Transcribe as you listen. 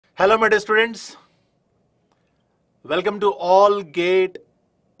Hello my dear students, welcome to all GATE,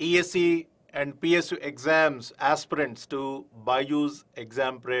 ESE and PSU exams aspirants to BYJU'S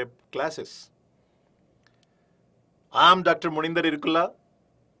Exam Prep classes. I am Dr. Muneender Sir.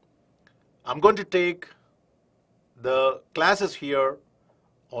 I'm going to take the classes here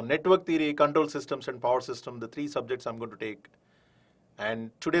on network theory, control systems and power system, the three subjects I'm going to take. And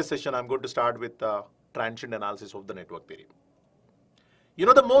today's session I'm going to start with transient analysis of the network theory. You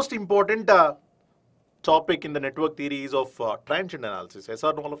know, the most important topic in the network theory is of transient analysis, yes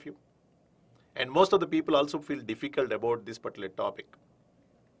or no, all of you? And most of the people also feel difficult about this particular topic.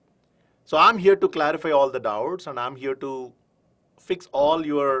 So I'm here to clarify all the doubts and I'm here to fix all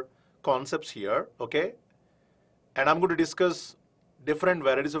your concepts here, okay? And I'm going to discuss different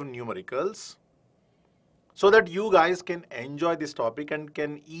varieties of numericals so that you guys can enjoy this topic and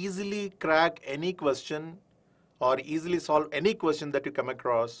can easily crack any question or easily solve any question that you come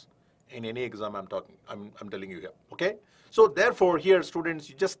across in any exam I'm telling you here, okay? So therefore here students,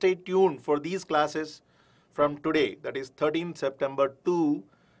 you just stay tuned for these classes from today, that is 13th September to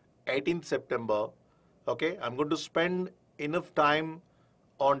 18th September, okay? I'm going to spend enough time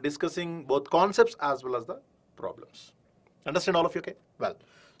on discussing both concepts as well as the problems. Understand all of you, okay? Well,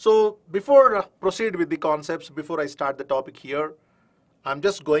 so before proceed with the concepts, before I start the topic here, I'm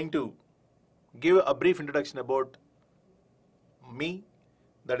just going to give a brief introduction about me.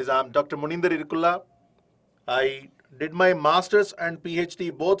 That is, I'm Dr. Muneender Sir. I did my master's and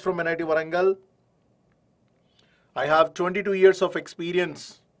PhD both from NIT Warangal. I have 22 years of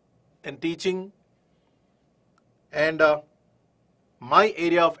experience in teaching, and my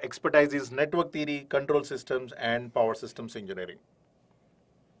area of expertise is network theory, control systems and power systems engineering.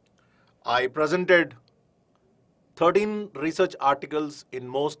 I presented 13 research articles in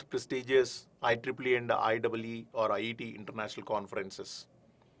most prestigious IEEE and IEE or IET international conferences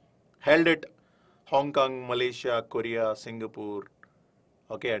held at Hong Kong, Malaysia, Korea, Singapore,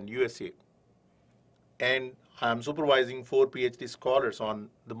 okay, and USA. And I am supervising 4 PhD scholars on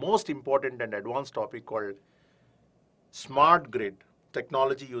the most important and advanced topic called smart grid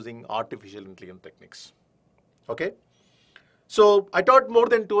technology using artificial intelligence techniques. Okay. So I taught more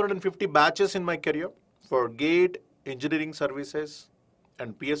than 250 batches in my career for GATE, engineering services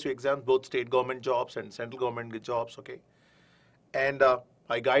and PSU exams, both state government jobs and central government jobs, okay? And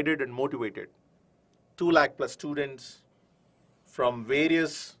I guided and motivated 2 lakh plus students from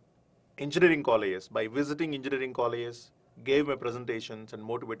various engineering colleges. By visiting engineering colleges, gave my presentations and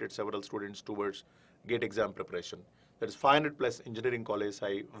motivated several students towards GATE exam preparation. That is 500 plus engineering colleges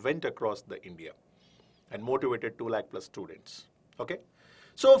I went across the India and motivated 2 lakh plus students, okay?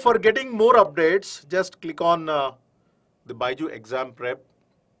 So for getting more updates, just click on the BYJU'S Exam Prep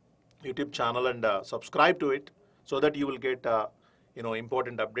YouTube channel and subscribe to it so that you will get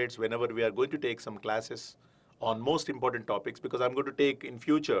important updates whenever we are going to take some classes on most important topics, because I'm going to take in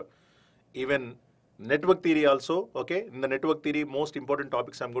future even network theory also, okay? In the network theory, most important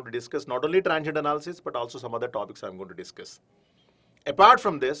topics I'm going to discuss, not only transient analysis, but also some other topics I'm going to discuss. Apart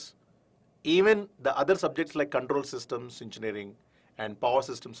from this, even the other subjects like control systems engineering and power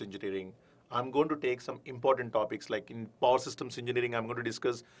systems engineering, I'm going to take some important topics like in power systems engineering, I'm going to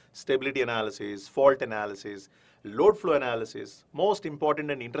discuss stability analysis, fault analysis, load flow analysis, most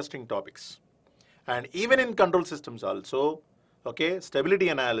important and interesting topics. And even in control systems also, okay, stability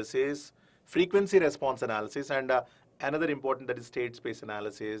analysis, frequency response analysis, and another important, that is state space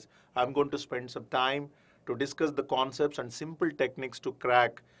analysis. I'm going to spend some time to discuss the concepts and simple techniques to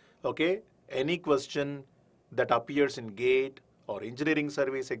crack, okay, any question that appears in GATE or engineering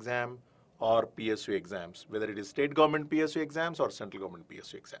service exam or PSU exams, whether it is state government PSU exams or central government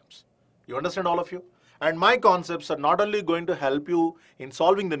PSU exams. You understand all of you? And my concepts are not only going to help you in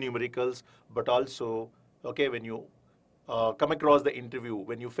solving the numericals, but also, okay, when you come across the interview,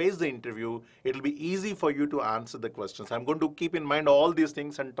 when you face the interview, it will be easy for you to answer the questions. I'm going to keep in mind all these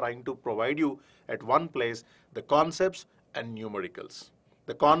things and trying to provide you at one place the concepts and numericals.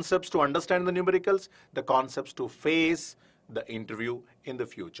 The concepts to understand the numericals, the concepts to face the interview in the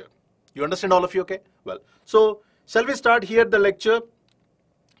future. You understand all of you, okay? Well, so shall we start here the lecture?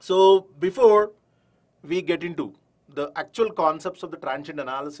 So before we get into the actual concepts of the transient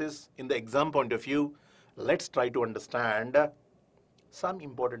analysis in the exam point of view, let's try to understand some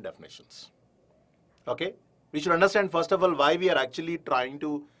important definitions, okay? We should understand first of all why we are actually trying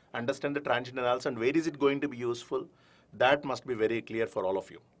to understand the transient analysis and where is it going to be useful. That must be very clear for all of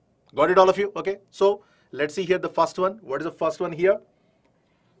you. Got it, all of you? Okay. So let's see here the first one. What is the first one here?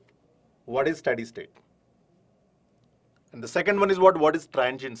 What is steady state? And the second one is what is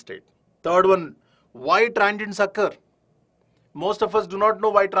transient state? Third one, why transients occur? Most of us do not know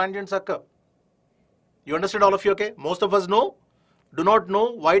why transients occur. You understand, all of you, okay? Most of us do not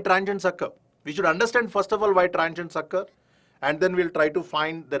know why transients occur. We should understand first of all why transients occur, and then we'll try to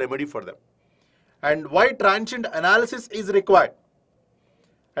find the remedy for them. And why transient analysis is required,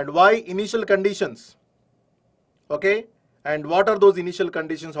 and why initial conditions, okay? And what are those initial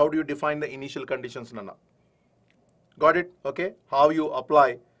conditions? How do you define the initial conditions, Nana? Got it? Okay. How you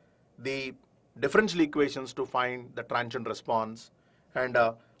apply the differential equations to find the transient response, and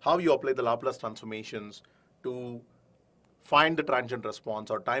how you apply the Laplace transformations to find the transient response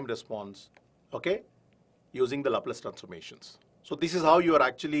or time response, okay, using the Laplace transformations. So this is how you are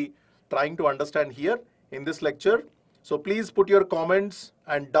actually trying to understand here in this lecture. So please put your comments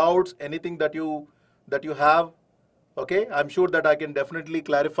and doubts, anything that you have. Okay, I'm sure that I can definitely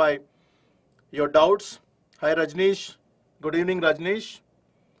clarify your doubts. Hi Rajneesh, good evening Rajneesh.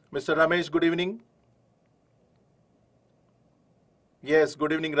 Mr. Ramesh, good evening. Yes,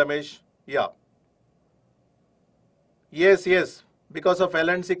 good evening Ramesh. Yeah. Yes, because of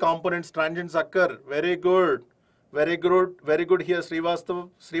LNC components, transients occur. Very good here,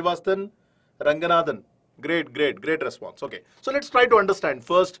 Srivastan, Ranganathan. Great response. Okay, so let's try to understand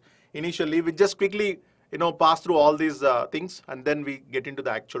first. Initially, we just quickly pass through all these things, and then we get into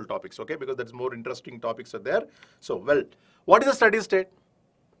the actual topics, okay, because there's more interesting topics are there. So, well, what is a steady state?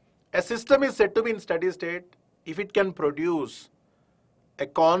 A system is said to be in steady state if it can produce a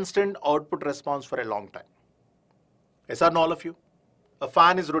constant output response for a long time. Yes or no, all of you? A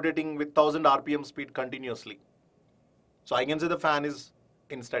fan is rotating with 1000 RPM speed continuously. So I can say the fan is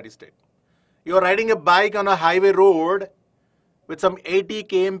in steady state. You are riding a bike on a highway road with some 80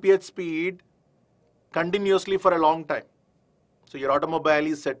 kmph speed continuously for a long time. So your automobile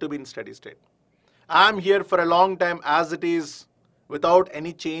is said to be in steady state. I am here for a long time as it is without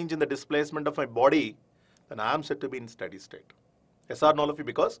any change in the displacement of my body, then I am said to be in steady state. Yes or no, all of you?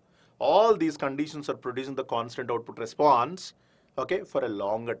 Because all these conditions are producing the constant output response, okay, for a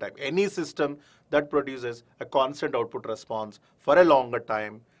longer time. Any system that produces a constant output response for a longer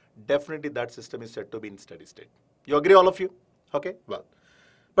time, definitely that system is said to be in steady state. You agree, all of you? Okay, well.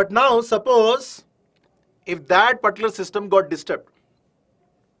 But now suppose if that particular system got disturbed,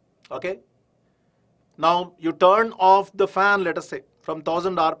 okay, now you turn off the fan, let us say, from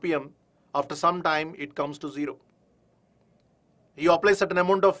 1000 RPM, after some time it comes to 0. You apply certain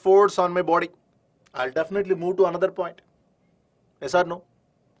amount of force on my body, I'll definitely move to another point. Yes or no?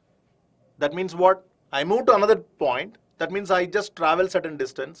 That means what? I move to another point. That means I just travel certain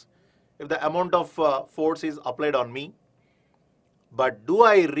distance if the amount of force is applied on me. But do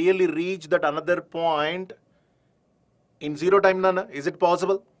I really reach that another point in 0 time, Nana? Is it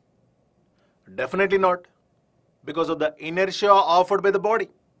possible? Definitely not, because of the inertia offered by the body.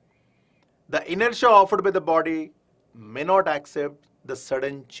 The inertia offered by the body may not accept the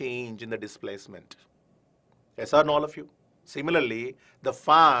sudden change in the displacement. Yes or no, all of you? Similarly, the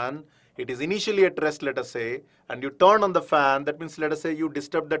fan, it is initially at rest, let us say, and you turn on the fan, that means let us say you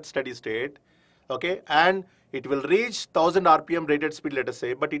disturb that steady state, okay, and it will reach 1000 RPM rated speed, let us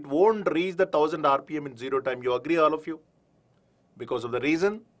say, but it won't reach the 1000 RPM in 0 time. You agree, all of you? Because of the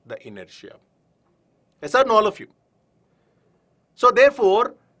reason, the inertia. Yes or no, all of you? So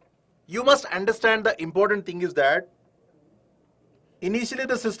therefore, you must understand the important thing is that initially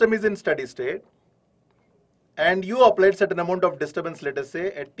the system is in steady state and you applied certain amount of disturbance, let us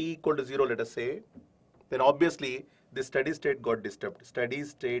say at t equal to 0, let us say, then obviously the steady state got disturbed. Steady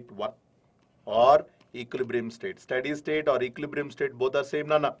state 1 or equilibrium state. Steady state or equilibrium state both are same,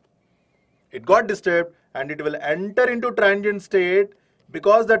 Nana. It got disturbed and it will enter into transient state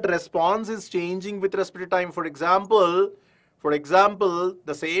because that response is changing with respect to time. For example,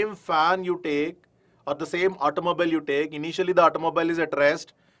 the same fan you take or the same automobile you take, initially the automobile is at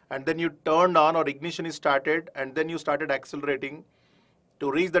rest and then you turned on or ignition is started and then you started accelerating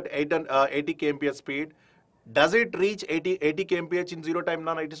to reach that 80 kmph speed. Does it reach 80 kmph in 0 time?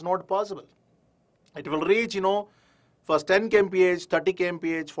 No, it is not possible. It will reach, first 10 kmph, 30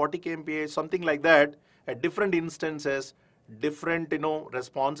 kmph, 40 kmph, something like that. At different instances, different,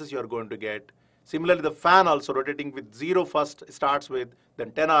 responses you are going to get. Similarly, the fan also rotating with 0 first starts with,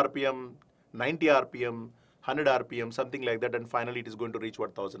 then 10 RPM, 90 RPM, 100 RPM, something like that, and finally it is going to reach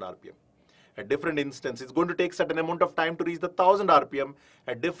 1000 RPM. At different instances, it's going to take certain amount of time to reach the 1000 RPM.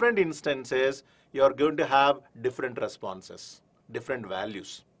 At different instances, you are going to have different responses, different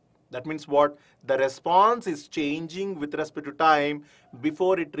values. That means what? The response is changing with respect to time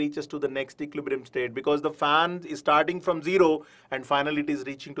before it reaches to the next equilibrium state, because the fan is starting from 0 and finally it is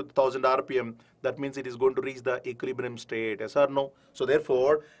reaching to the 1000 RPM. That means it is going to reach the equilibrium state. Yes or no? So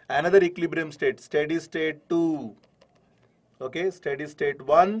therefore, another equilibrium state, steady state 2. Okay, steady state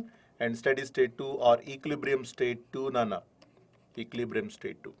 1 and steady state 2 or equilibrium state 2, Nana. Equilibrium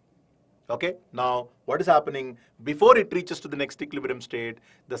state 2. Okay, now what is happening? Before it reaches to the next equilibrium state,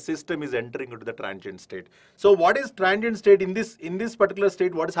 the system is entering into the transient state. So what is transient state? In this particular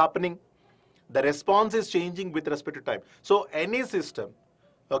state, what is happening? The response is changing with respect to time. So any system,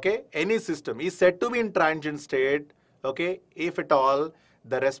 okay, any system is said to be in transient state, okay, if at all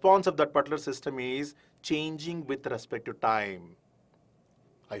the response of that particular system is changing with respect to time.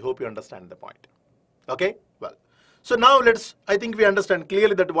 I hope you understand the point. Okay, well, so now I think we understand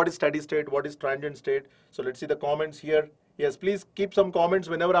clearly that what is steady state, what is transient state. So let's see the comments here. Yes, please keep some comments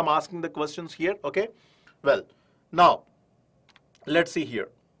whenever I'm asking the questions here, okay. Well, now let's see here.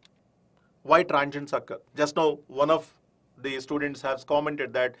 Why transients occur? Just now, one of the students has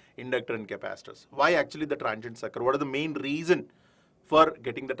commented that inductor and capacitors. Why actually the transients occur? What are the main reason for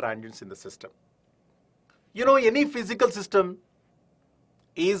getting the transients in the system? You know, any physical system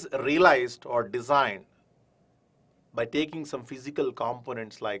is realized or designed by taking some physical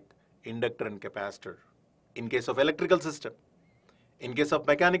components like inductor and capacitor. In case of electrical system, in case of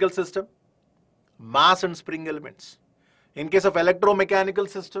mechanical system, mass and spring elements. In case of electromechanical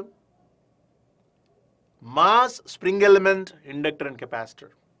system, mass, spring element, inductor and capacitor.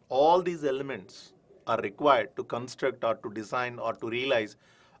 All these elements are required to construct or to design or to realize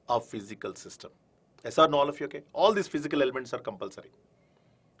a physical system. Yes or no, all of you, okay? All these physical elements are compulsory.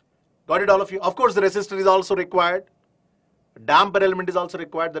 Got it, all of you? Of course, the resistor is also required. Damper element is also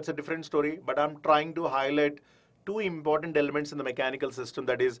required. That's a different story. But I'm trying to highlight two important elements in the mechanical system,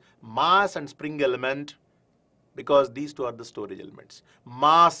 that is mass and spring element, because these two are the storage elements.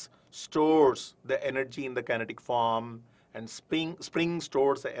 Mass stores the energy in the kinetic form and spring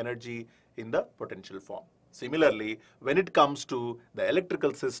stores the energy in the potential form. Similarly, when it comes to the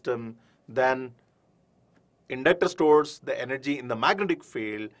electrical system, then inductor stores the energy in the magnetic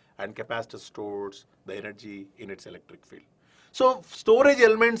field and capacitor stores the energy in its electric field. So storage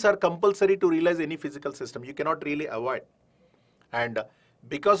elements are compulsory to realize any physical system. You cannot really avoid. And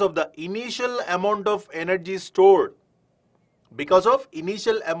because of the initial amount of energy stored, in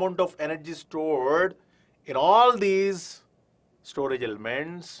all these storage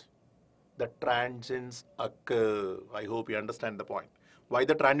elements, the transients occur. I hope you understand the point. Why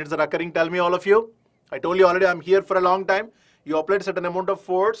the transients are occurring? Tell me, all of you. I told you already, I'm here for a long time. You applied certain amount of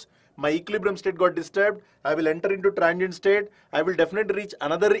force. My equilibrium state got disturbed. I will enter into transient state. I will definitely reach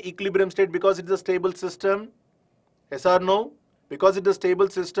another equilibrium state because it's a stable system. Yes or no? Because it's a stable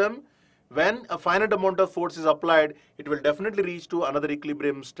system, when a finite amount of force is applied, it will definitely reach to another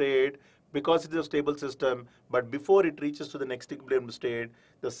equilibrium state because it's a stable system. But before it reaches to the next equilibrium state,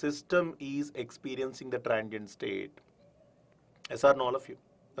 the system is experiencing the transient state. Yes or no, all of you?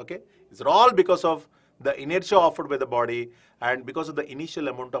 Okay? It's all because of the inertia offered by the body and because of the initial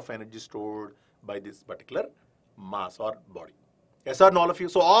amount of energy stored by this particular mass or body. Yes or no, all of you?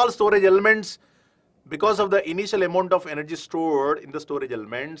 So all storage elements, because of the initial amount of energy stored in the storage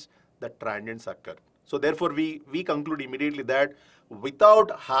elements, the transients occur. So therefore, we conclude immediately that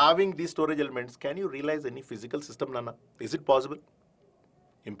without having these storage elements, can you realize any physical system, Nana? Is it possible?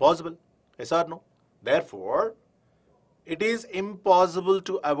 Impossible. Yes or no? Therefore, it is impossible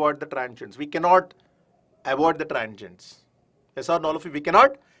to avoid the transients. We cannot avoid the transients. Yes or no, all of you? We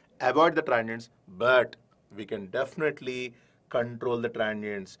cannot avoid the transients, but we can definitely control the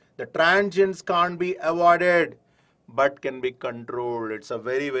transients. The transients can't be avoided, but can be controlled. It's a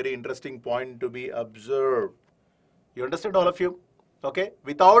very, very interesting point to be observed. You understand, all of you? Okay?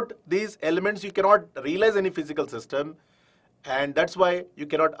 Without these elements, you cannot realize any physical system, and that's why you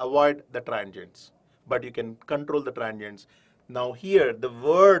cannot avoid the transients, but you can control the transients. Now here, the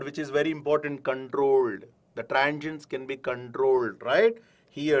word which is very important, controlled. The transients can be controlled, right?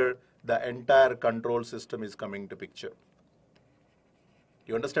 Here, the entire control system is coming to picture.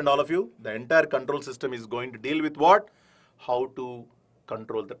 You understand, all of you? The entire control system is going to deal with what? How to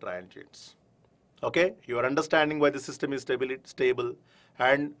control the transients. Okay? You are understanding why the system is stable.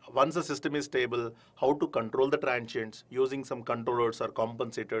 And once the system is stable, how to control the transients using some controllers or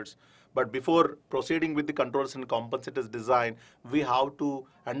compensators. But before proceeding with the controllers and compensators design, we have to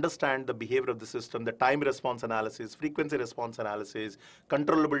understand the behavior of the system, the time response analysis, frequency response analysis,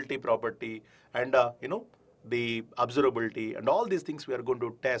 controllability property, and the observability, and all these things we are going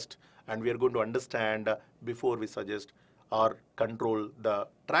to test and we are going to understand before we suggest or control the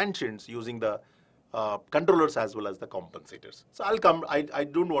transients using the controllers as well as the compensators. So I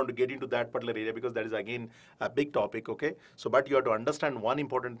don't want to get into that particular area because that is again a big topic, okay? So, but you have to understand one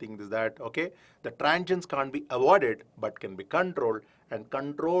important thing is that, okay, the transients can't be avoided but can be controlled, and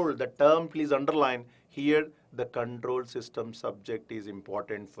control, the term please underline here, the control system subject is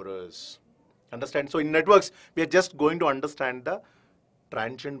important for us. Understand? So in networks, we are just going to understand the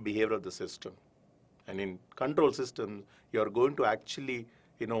transient behavior of the system. And in control systems, you are going to actually,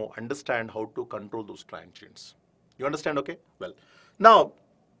 understand how to control those transients. You understand, okay? Well, now,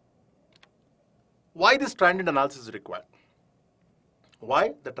 why this transient analysis is required?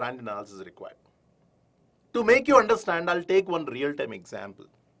 Why the transient analysis is required? To make you understand, I'll take one real-time example.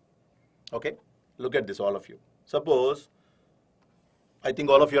 Okay? Look at this, all of you. Suppose, I think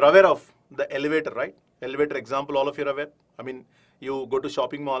all of you are aware of the elevator, right? Elevator example, all of you are aware. I mean, you go to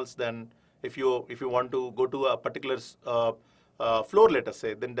shopping malls, then if you want to go to a particular floor, let us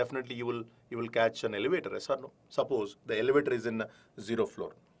say, then definitely you will catch an elevator, yes or no? Suppose the elevator is in 0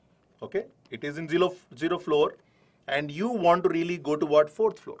 floor. Okay? It is in 0 floor, and you want to really go to what?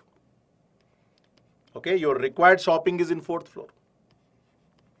 4th floor. Okay? Your required shopping is in 4th floor.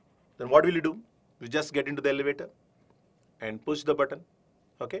 Then what will you do? You just get into the elevator and push the button.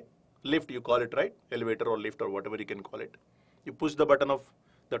 Okay? Lift, you call it, right? Elevator or lift or whatever you can call it. You push the button of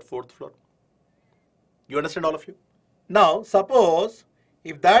that 4th floor. You understand, all of you? Now, suppose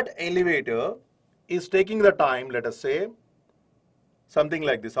if that elevator is taking the time, let us say, something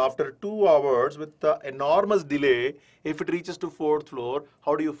like this, after 2 hours with the enormous delay, if it reaches to 4th floor,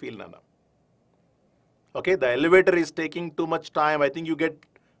 how do you feel, Nana? Okay, the elevator is taking too much time. I think you get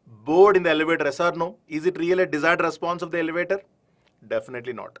bored in the elevator, yes or no? Is it really a desired response of the elevator?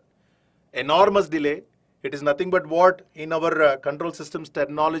 Definitely not. Enormous delay. It is nothing but what in our control systems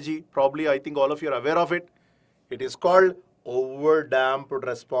terminology, probably I think all of you are aware of it. It is called over-damped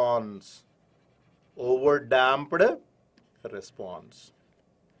response. Over-damped response.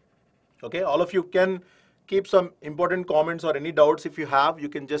 Okay, all of you can keep some important comments or any doubts if you have, you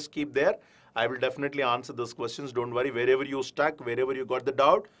can just keep there. I will definitely answer those questions. Don't worry, wherever you stuck, wherever you got the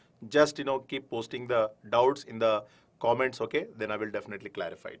doubt, just keep posting the doubts in the comments, okay? Then I will definitely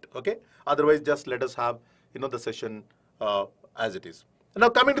clarify it, okay? Otherwise, just let us have the session as it is. Now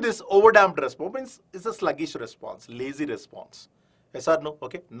coming to this over-damped response, means it's a sluggish response, lazy response. Yes or no?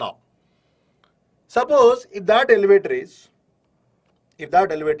 Okay. Now, suppose if that elevator is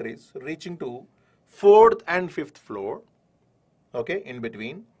reaching to 4th and 5th floor, okay, in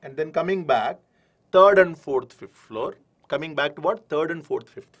between, and then coming back 3rd and 4th, 5th floor, coming back to what? 3rd and 4th,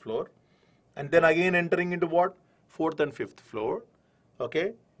 5th floor, and then again entering into what? 4th and 5th floor,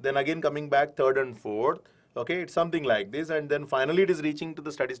 okay, then again coming back 3rd and 4th, okay, it's something like this, and then finally it is reaching to the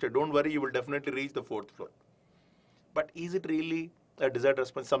steady state. Don't worry, you will definitely reach the 4th floor. But is it really a desired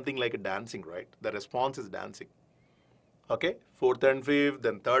response? Something like a dancing, right? The response is dancing. Okay, 4th and 5th,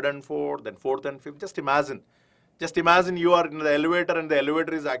 then 3rd and 4th, then 4th and 5th. Just imagine you are in the elevator and the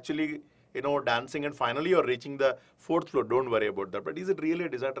elevator is actually, dancing, and finally you are reaching the 4th floor. Don't worry about that. But is it really a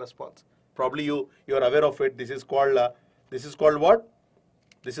desired response? Probably you are aware of it. This is called what?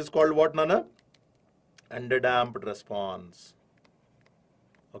 This is called what, Nana? Underdamped response.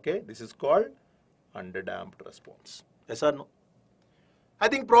 Okay, this is called underdamped response. Yes or no? I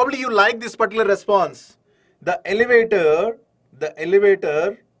think probably you like this particular response. The elevator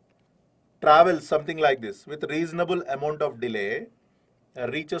travels something like this with reasonable amount of delay,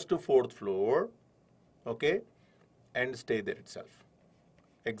 reaches to 4th floor, okay, and stay there itself.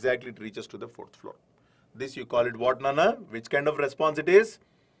 Exactly, it reaches to the 4th floor. This you call it what, Nana? Which kind of response it is?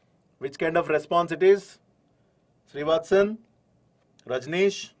 Which kind of response it is? Srivatsan,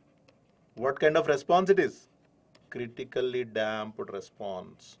 Rajneesh, what kind of response it is? Critically damped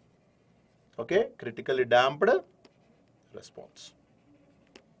response. Okay, critically damped response.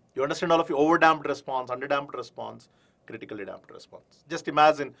 You understand, all of you? Over-damped response, under-damped response, critically damped response. Just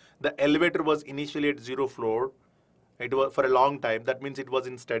imagine the elevator was initially at 0 floor. It was for a long time. That means it was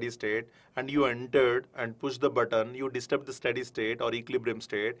in steady state, and you entered and pushed the button. You disturbed the steady state or equilibrium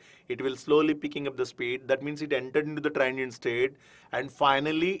state. It will slowly picking up the speed. That means it entered into the transient state, and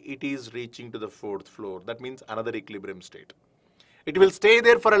finally it is reaching to the 4th floor. That means another equilibrium state. It will stay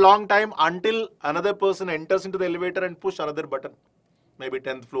there for a long time until another person enters into the elevator and push another button. Maybe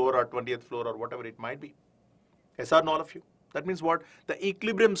 10th floor or 20th floor or whatever it might be. Yes or no, all of you? That means what? The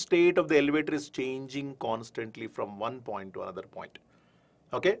equilibrium state of the elevator is changing constantly from one point to another point.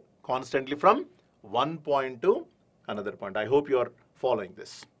 Okay? Constantly from one point to another point. I hope you are following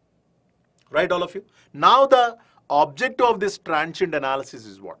this. Right, all of you? Now the objective of this transient analysis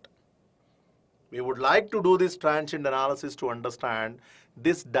is what? We would like to do this transient analysis to understand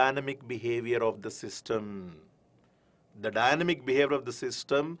this dynamic behavior of the system. The dynamic behavior of the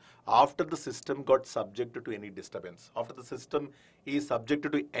system after the system got subjected to any disturbance. After the system is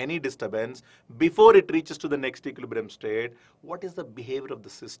subjected to any disturbance, before it reaches to the next equilibrium state, what is the behavior of the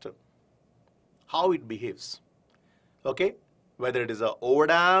system? how it behaves. Okay, whether it is a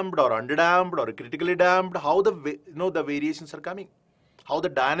overdamped or underdamped or critically damped, how the the variations are coming, how the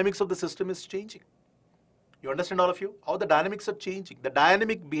dynamics of the system is changing. You understand, all of you? How the dynamics are changing. The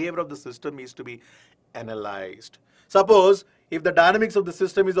dynamic behavior of the system is to be analyzed. Suppose if the dynamics of the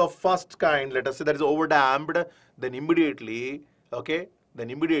system is of first kind, let us say that is overdamped, then immediately, okay, then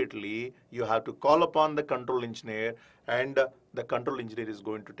immediately you have to call upon the control engineer, and the control engineer is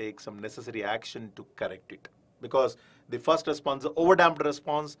going to take some necessary action to correct it. Because the first response, the overdamped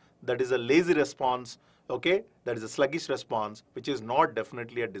response, that is a lazy response, okay, that is a sluggish response, which is not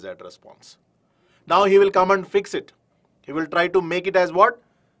definitely a desired response. Now he will come and fix it. He will try to make it as what?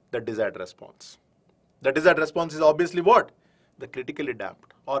 The desired response. The desired response is obviously what? The critically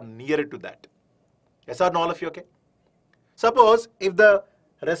damped or nearer to that. Yes or no, all of you, okay? Suppose if the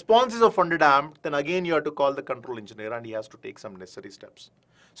response is of underdamped, then again you have to call the control engineer and he has to take some necessary steps.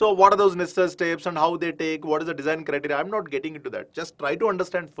 So what are those necessary steps and how they take? What is the design criteria? I'm not getting into that. Just try to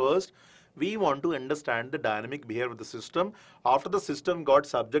understand first. We want to understand the dynamic behavior of the system. After the system got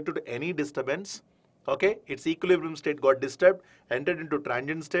subjected to any disturbance, okay, its equilibrium state got disturbed, entered into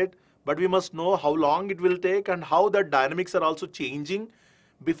transient state, but we must know how long it will take and how the dynamics are also changing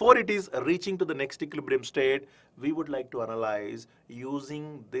before it is reaching to the next equilibrium state. We would like to analyze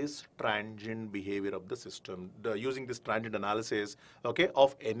using this transient behavior of the system, using this transient analysis, okay,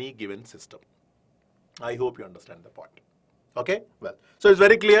 of any given system. I hope you understand the point. Okay, well, so it's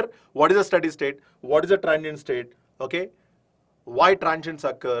very clear what is a steady state, what is a transient state, okay, why transients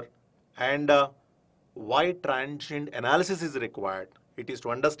occur, and why transient analysis is required. It is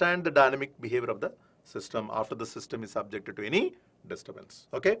to understand the dynamic behavior of the system after the system is subjected to any disturbance.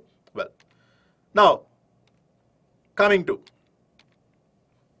 Okay, well, now coming to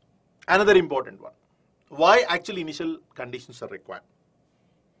another important one, why actually initial conditions are required.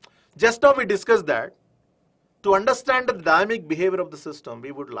 Just now we discussed that to understand the dynamic behavior of the system,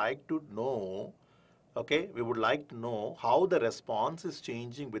 we would like to know, okay, we would like to know how the response is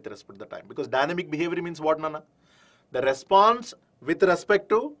changing with respect to the time. Because dynamic behavior means what, Nana? The response with respect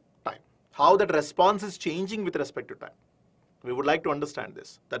to time. How that response is changing with respect to time. We would like to understand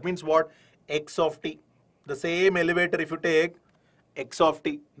this. That means what? X of t. The same elevator, if you take x of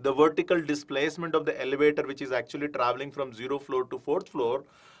t, the vertical displacement of the elevator which is actually traveling from 0 floor to 4th floor,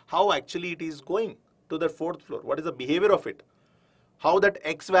 how actually it is going to the 4th floor. What is the behavior of it? How that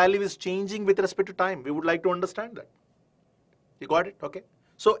x value is changing with respect to time. We would like to understand that. You got it? Okay.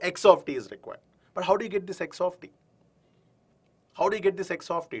 So x of t is required. But how do you get this x of t? How do you get this x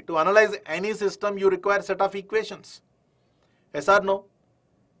of t? To analyze any system, you require set of equations. Yes or no?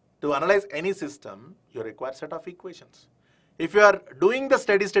 To analyze any system, you require set of equations. If you are doing the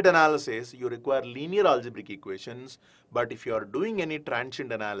steady state analysis, you require linear algebraic equations. But if you are doing any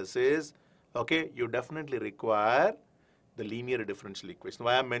transient analysis, okay, you definitely require the linear differential equation.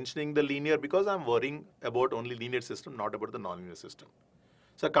 Why I'm mentioning the linear? Because I'm worrying about only linear system, not about the nonlinear system.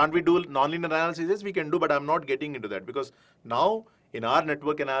 So can't we do nonlinear analysis? Yes, we can do, but I'm not getting into that because now in our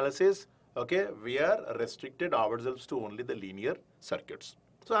network analysis, okay, we are restricted ourselves to only the linear circuits.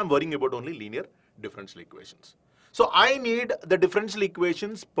 So I'm worrying about only linear differential equations. So I need the differential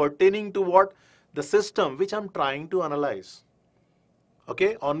equations pertaining to what? The system which I'm trying to analyze,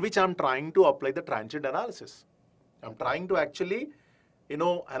 okay, on which I'm trying to apply the transient analysis. I'm trying to actually,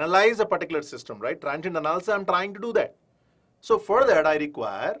 analyze a particular system, right? Transient analysis, I'm trying to do that. So for that, I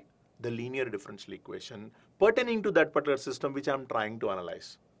require the linear differential equation pertaining to that particular system which I'm trying to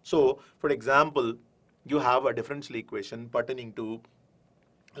analyze. So for example, you have a differential equation pertaining to,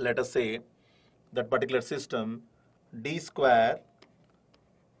 let us say, that particular system, d square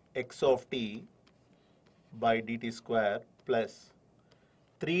x of t by dt square plus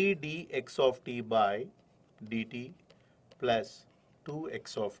 3dx of t by dt plus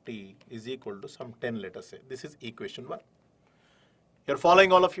 2x of t is equal to some 10, let us say. This is equation 1. You're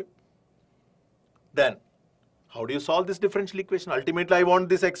following, all of you? Then, how do you solve this differential equation? Ultimately, I want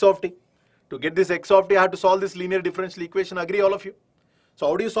this x of t. To get this x of t, I have to solve this linear differential equation. Agree, all of you? So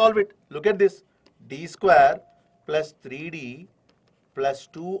how do you solve it? Look at this. D square plus 3d plus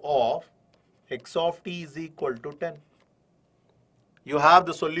 2 of x of t is equal to 10. You have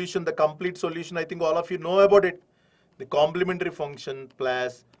the solution, the complete solution. I think all of you know about it. The complementary function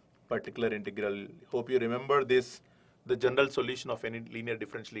plus particular integral. Hope you remember this. The general solution of any linear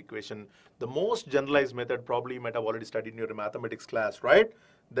differential equation. The most generalized method probably you might have already studied in your mathematics class, right?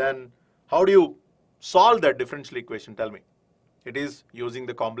 Then how do you solve that differential equation? Tell me. It is using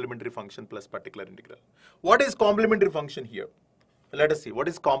the complementary function plus particular integral. What is complementary function here? Let us see. What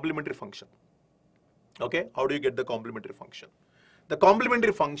is complementary function? Okay, how do you get the complementary function? The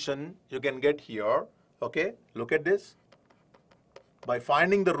complementary function you can get here, okay, look at this. By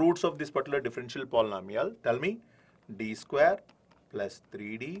finding the roots of this particular differential polynomial, tell me d square plus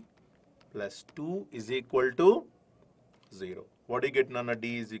 3d plus 2 is equal to 0. What do you get, Nana?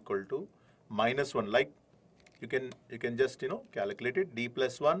 D is equal to minus 1. Like you can just calculate it. D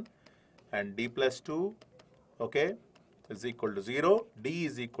plus 1 and d plus 2, okay, is equal to 0. D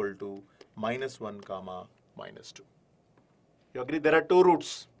is equal to minus 1 comma minus 2. You agree? There are two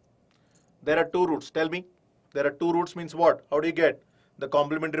roots. There are two roots. Tell me. There are two roots means what? How do you get? The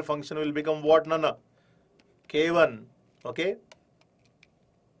complementary function will become what, Nana? K1, okay?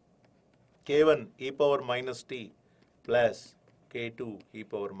 K1 e power minus t plus K2 e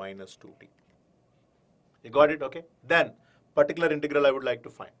power minus 2t. You got it, okay? Then, particular integral I would like to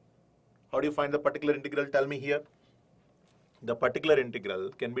find. How do you find the particular integral? Tell me here. The particular integral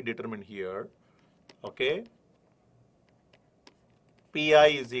can be determined here, okay? Pi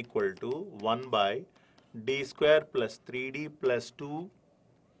is equal to 1 by d square plus 3d plus 2,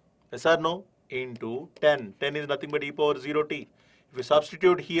 yes or no, into 10. 10 is nothing but e power 0t. If you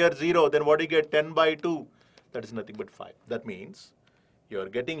substitute here 0, then what do you get? 10 by 2. That is nothing but 5. That means you are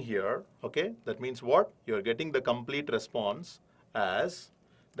getting here, okay? That means what? You are getting the complete response as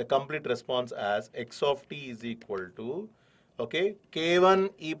x of t is equal to, okay, k1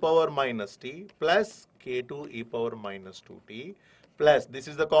 e power minus t plus k2 e power minus 2t plus, this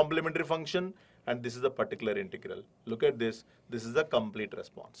is the complementary function and this is the particular integral. Look at this. This is the complete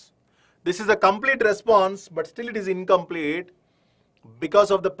response. This is a complete response, but still it is incomplete because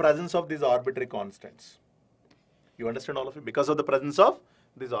of the presence of these arbitrary constants. You understand all of it? Because of the presence of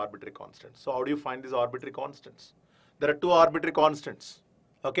these arbitrary constants. So how do you find these arbitrary constants? There are two arbitrary constants,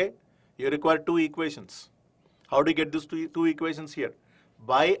 okay? You require two equations. How do you get these two equations here?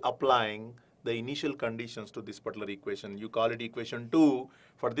 By applying the initial conditions to this particular equation. You call it equation 2.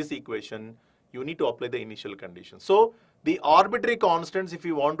 For this equation, you need to apply the initial conditions. So the arbitrary constants, if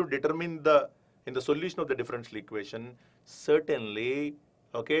you want to determine in the solution of the differential equation, certainly,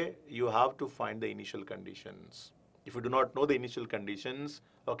 okay, you have to find the initial conditions. If you do not know the initial conditions,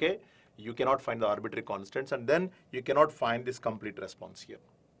 okay, you cannot find the arbitrary constants and then you cannot find this complete response here.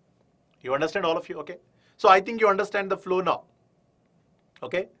 You understand, all of you? Okay. So I think you understand the flow now.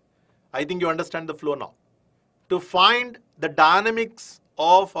 Okay. I think you understand the flow now. To find the dynamics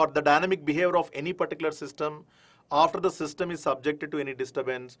of or the dynamic behavior of any particular system after the system is subjected to any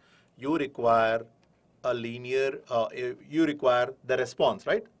disturbance, you require a linear, you require the response,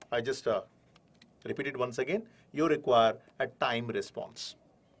 right? I just repeat it once again. You require a time response.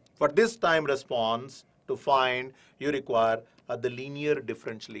 For this time response to find, you require the linear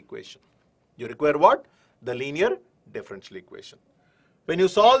differential equation. You require what? The linear differential equation. When you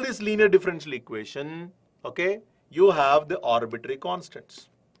solve this linear differential equation, okay, you have the arbitrary constants.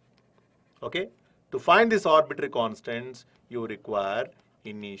 Okay, to find these arbitrary constants, you require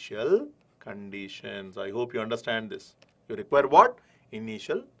initial conditions. I hope you understand this. You require what?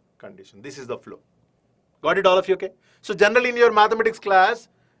 Initial condition. This is the flow. Got it, all of you? Okay. So generally in your mathematics class,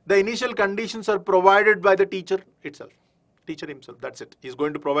 the initial conditions are provided by the teacher itself. Teacher himself. That's it. He's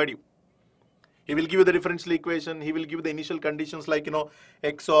going to provide you. He will give you the differential equation. He will give you the initial conditions like,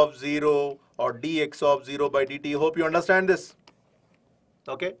 x of 0 or dx of 0 by dt. Hope you understand this.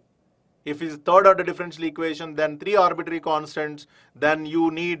 Okay. If it's third order differential equation, then 3 arbitrary constants, then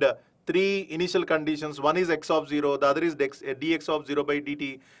you need 3 initial conditions. One is x of 0, the other is dx of 0 by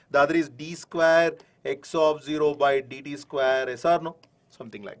dt, the other is d square x of 0 by dt square, yes or no?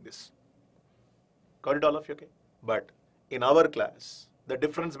 Something like this. Got it, all of you? Okay. But in our class, the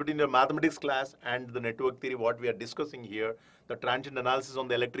difference between your mathematics class and the network theory, what we are discussing here, the transient analysis on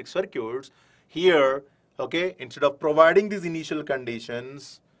the electric circuits, here, okay, instead of providing these initial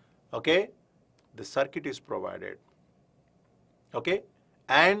conditions, okay, the circuit is provided, okay,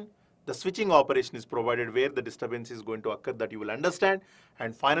 and the switching operation is provided where the disturbance is going to occur that you will understand,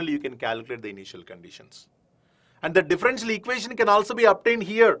 and finally you can calculate the initial conditions. And the differential equation can also be obtained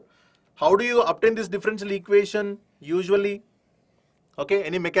here. How do you obtain this differential equation? Usually, okay,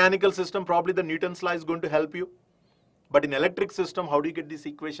 any mechanical system, probably the Newton's law is going to help you. But in electric system, how do you get these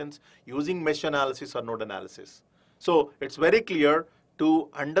equations? Using mesh analysis or node analysis. So it's very clear, to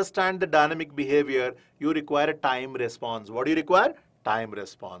understand the dynamic behavior, you require a time response. What do you require? Time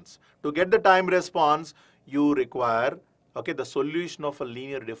response. To get the time response, you require, okay, the solution of a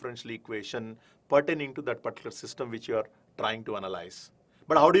linear differential equation pertaining to that particular system which you are trying to analyze.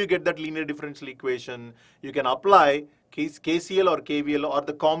 But how do you get that linear differential equation? You can apply KCL or KVL or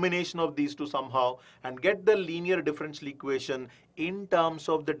the combination of these two somehow and get the linear differential equation in terms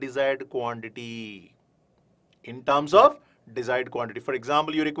of the desired quantity. In terms of desired quantity. For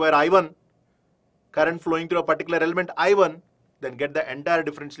example, you require I1, current flowing through a particular element I1, then get the entire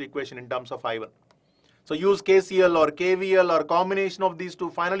differential equation in terms of I1. So use KCL or KVL or combination of these two.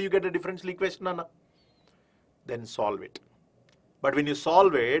 Finally, you get a differential equation, then solve it. But when you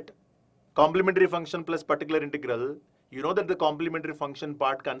solve it, complementary function plus particular integral, you know that the complementary function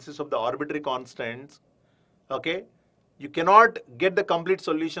part consists of the arbitrary constants. Okay, you cannot get the complete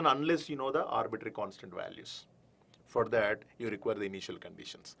solution unless you know the arbitrary constant values. For that, you require the initial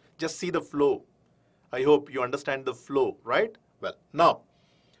conditions. Just see the flow. I hope you understand the flow, right? Well, now,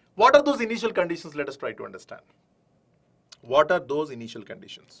 what are those initial conditions? Let us try to understand. What are those initial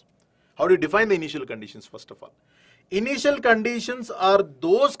conditions? How do you define the initial conditions, first of all? Initial conditions are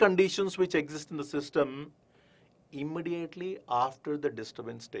those conditions which exist in the system immediately after the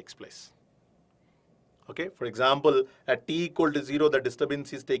disturbance takes place. Okay, for example, at t equal to 0, the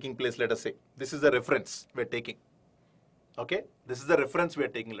disturbance is taking place, let us say. This is the reference we're taking. Okay, this is the reference we're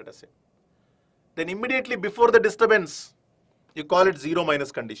taking, let us say. Then immediately before the disturbance, you call it 0 minus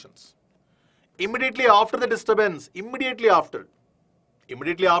conditions. Immediately after the disturbance, immediately after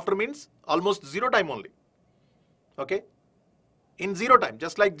means almost 0 time only. Okay, in 0 time,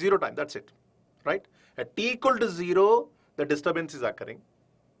 just like 0 time, that's it, right? At t equal to 0, the disturbance is occurring,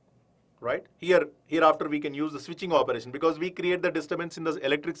 right? Hereafter we can use the switching operation because we create the disturbance in the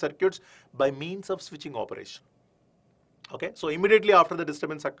electric circuits by means of switching operation. Okay, so immediately after the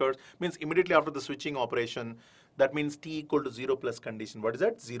disturbance occurs, means immediately after the switching operation, that means t equal to 0 plus condition. What is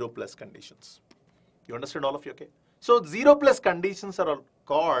that? 0 plus conditions. You understand all of you, okay? So 0 plus conditions are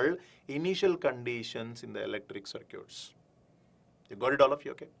called initial conditions in the electric circuits. You got it all of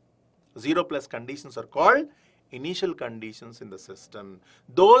you, okay? 0 plus conditions are called initial conditions in the system.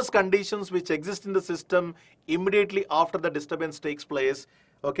 Those conditions which exist in the system immediately after the disturbance takes place,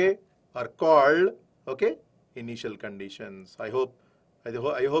 okay, are called, okay, initial conditions. I hope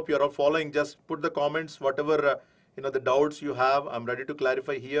you're all following. Just put the comments, whatever the doubts you have. I'm ready to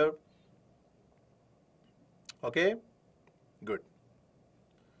clarify here. Okay, good.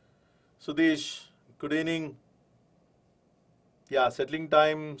 Sudesh, good evening. Yeah, settling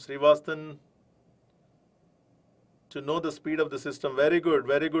time, Srivastan. To know the speed of the system. Very good,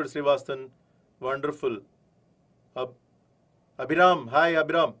 Srivastan. Wonderful. Abhiram, hi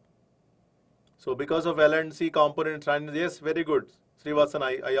Abhiram. So because of LNC component, yes, very good. Srivasan,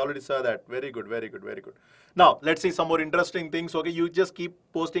 I already saw that. Very good. Now, let's see some more interesting things. Okay, you just keep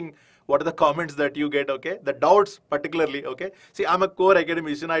posting what are the comments that you get, okay? The doubts particularly, okay? See, I'm a core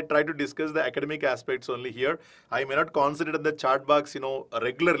academician. I try to discuss the academic aspects only here. I may not concentrate on the chat box,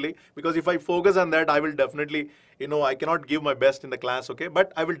 regularly, because if I focus on that, I will definitely, I cannot give my best in the class, okay?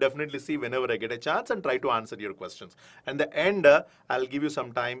 But I will definitely see whenever I get a chance and try to answer your questions. And the end, I'll give you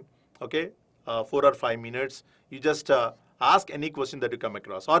some time, okay? 4 or 5 minutes. You just ask any question that you come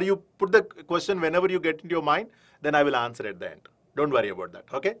across, or you put the question whenever you get into your mind, then I will answer at the end. Don't worry about that,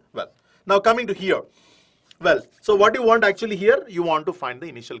 okay? Well, now coming to here. Well, so what you want actually here, you want to find the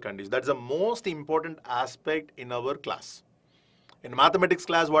initial condition. That's the most important aspect in our class. In mathematics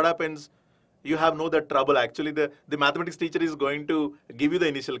class, what happens? You have no that trouble. Actually, the mathematics teacher is going to give you the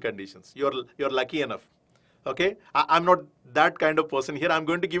initial conditions. You're lucky enough. Okay, I'm not that kind of person here. I'm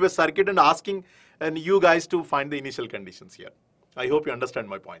going to give a circuit and asking you guys to find the initial conditions here. I hope you understand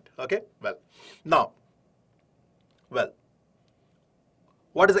my point. Okay, well, now,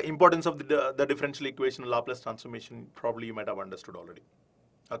 what is the importance of the differential equation Laplace transformation? Probably you might have understood already.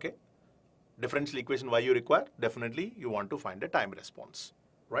 Okay, differential equation, why you require? Definitely you want to find a time response,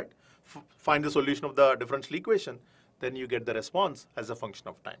 right? Find the solution of the differential equation, then you get the response as a function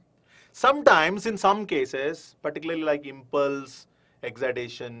of time. Sometimes in some cases, particularly like impulse,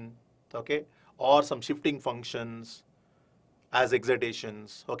 excitation, okay, or some shifting functions as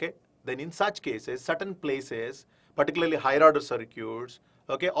excitations, okay, then in such cases, certain places, particularly higher order circuits,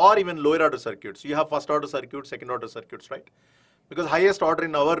 okay, or even lower order circuits, you have first order circuits, second order circuits, right? Because highest order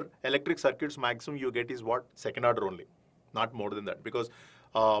in our electric circuits, maximum you get is what? Second order only, not more than that, because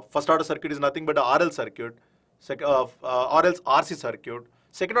first order circuit is nothing but a RL circuit, or else RC circuit.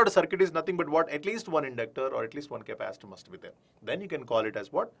 Second order circuit is nothing but what? At least one inductor or at least one capacitor must be there. Then you can call it as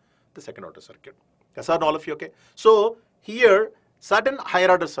what? The second order circuit. Yes or no, all of you, okay? So here, certain higher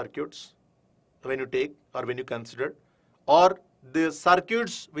order circuits, when you take or when you consider, or the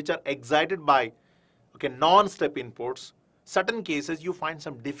circuits which are excited by, okay, non-step inputs, certain cases you find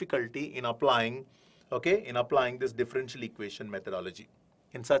some difficulty in applying, okay, in applying this differential equation methodology.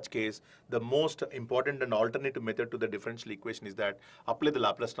 In such case, the most important and alternative method to the differential equation is that apply the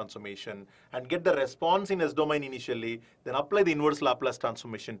Laplace transformation and get the response in S domain initially, then apply the inverse Laplace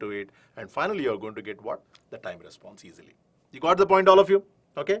transformation to it, and finally you are going to get what? The time response easily. You got the point, all of you?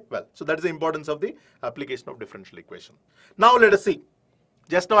 Okay, well, so that is the importance of the application of differential equation. Now let us see.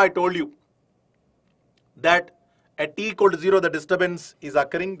 Just now I told you that at t equal to 0, the disturbance is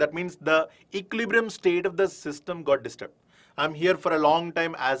occurring. That means the equilibrium state of the system got disturbed. I'm here for a long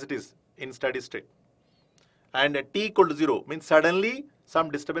time as it is in steady state. And at t equal to 0 means suddenly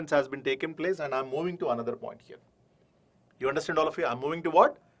some disturbance has been taken place and I'm moving to another point here. You understand, all of you? I'm moving to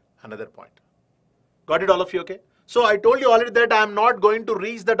what? Another point. Got it, all of you? Okay. So I told you already that I'm not going to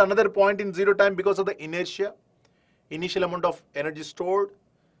reach that another point in 0 time because of the inertia, initial amount of energy stored.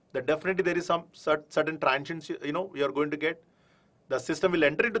 That definitely there is some certain transients, you are going to get. The system will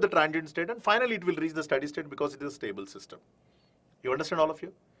enter into the transient state and finally it will reach the steady state because it is a stable system. You understand, all of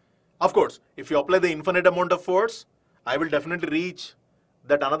you? Of course, if you apply the infinite amount of force, I will definitely reach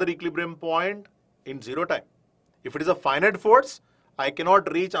that another equilibrium point in 0 time. If it is a finite force, I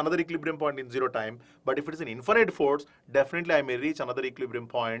cannot reach another equilibrium point in 0 time. But if it is an infinite force, definitely I may reach another equilibrium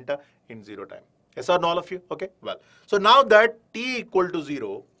point in 0 time. Yes or no, all of you? Okay, well. So now that t equal to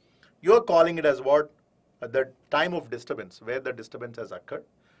 0, you are calling it as what? The time of disturbance, where the disturbance has occurred.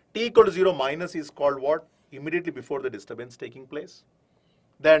 T equal to 0 minus is called what? Immediately before the disturbance taking place.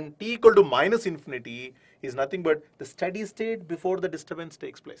 Then t equal to minus infinity is nothing but the steady state before the disturbance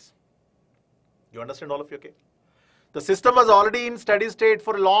takes place. You understand, all of you? Okay. The system was already in steady state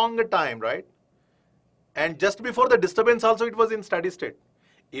for a long time, right? And just before the disturbance also it was in steady state.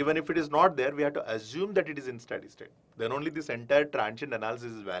 Even if it is not there, we have to assume that it is in steady state. Then only this entire transient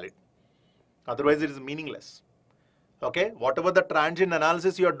analysis is valid. Otherwise, it is meaningless. Okay, whatever the transient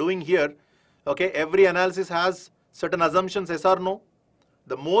analysis you are doing here, okay, every analysis has certain assumptions, yes or no?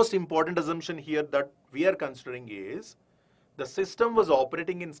 The most important assumption here that we are considering is the system was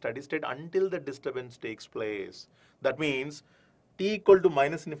operating in steady state until the disturbance takes place. That means t equal to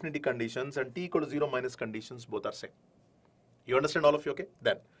minus infinity conditions and t equal to 0 minus conditions both are same. You understand, all of you? Okay.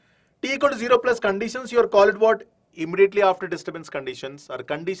 Then t equal to 0 plus conditions, you are called what? Immediately after disturbance conditions, or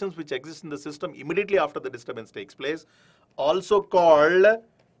conditions which exist in the system immediately after the disturbance takes place, also called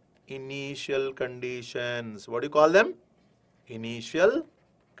initial conditions. What do you call them? Initial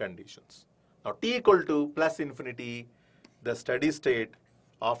conditions. Now t equal to plus infinity, the steady state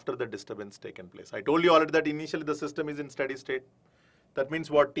after the disturbance taken place. I told you already that initially the system is in steady state. That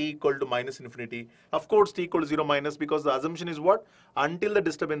means what? T equal to minus infinity. Of course, t equal to 0 minus, because the assumption is what? Until the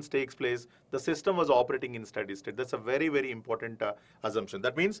disturbance takes place, the system was operating in steady state. That's a very, very important assumption.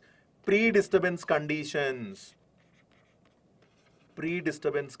 That means pre-disturbance conditions.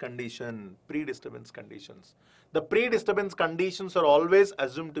 Pre-disturbance conditions. The pre-disturbance conditions are always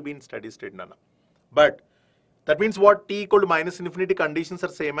assumed to be in steady state, Nana. But that means what? T equal to minus infinity conditions are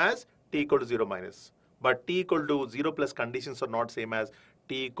same as t equal to 0 minus. But t equal to 0 plus conditions are not same as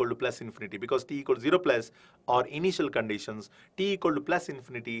t equal to plus infinity, because t equal to 0 plus are initial conditions, t equal to plus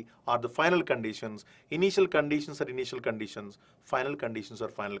infinity are the final conditions. Initial conditions are initial conditions, final conditions are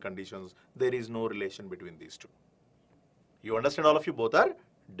final conditions. There is no relation between these two. You understand, all of you? Both are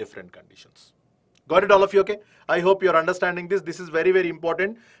different conditions. Got it, all of you? Okay. I hope you are understanding this. This is very, very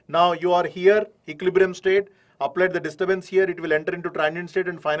important. Now you are here, equilibrium state. Applied the disturbance here, it will enter into transient state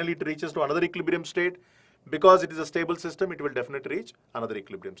and finally it reaches to another equilibrium state. Because it is a stable system, it will definitely reach another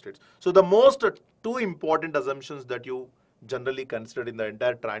equilibrium state. So the most two important assumptions that you generally consider in the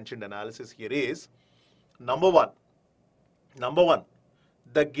entire transient analysis here is, number one,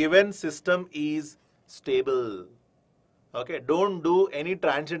 the given system is stable. Okay, don't do any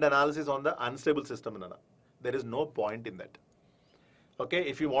transient analysis on the unstable system, Nana. There is no point in that. Okay,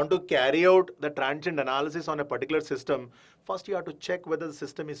 if you want to carry out the transient analysis on a particular system, first you have to check whether the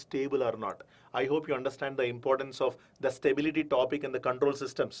system is stable or not. I hope you understand the importance of the stability topic in the control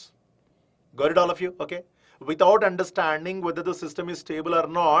systems. Got it, all of you? Okay. Without understanding whether the system is stable or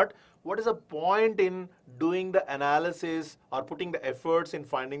not, what is the point in doing the analysis or putting the efforts in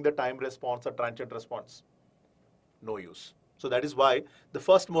finding the time response or transient response? No use. So that is why the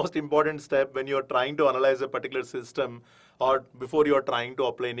first most important step when you are trying to analyze a particular system, or before you are trying to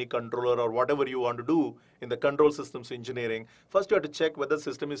apply any controller or whatever you want to do in the control systems engineering, first you have to check whether the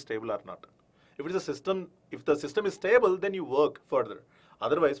system is stable or not. If the system is stable, then you work further.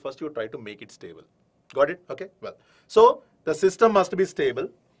 Otherwise, first you try to make it stable. Got it? Okay. Well, so the system must be stable.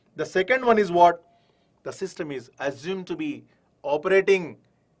 The second one is what? The system is assumed to be operating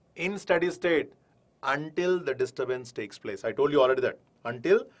in steady state until the disturbance takes place. I told you already that.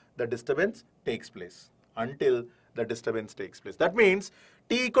 Until the disturbance takes place. Until the disturbance takes place. That means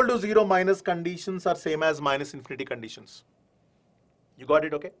t equal to 0 minus conditions are same as minus infinity conditions. You got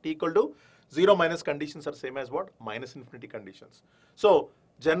it? Okay. T equal to 0 minus conditions are same as what? Minus infinity conditions. So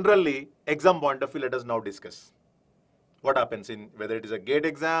generally, exam point of view, let us now discuss. What happens in whether it is a GATE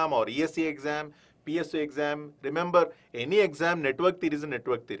exam or ESE exam, PSU exam? Remember, any exam, network theory is a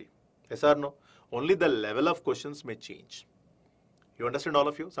network theory. Yes or no? Only the level of questions may change. You understand, all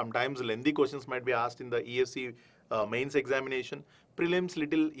of you? Sometimes lengthy questions might be asked in the ESE mains examination. Prelims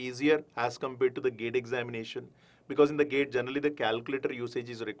little easier as compared to the GATE examination, because in the GATE generally the calculator usage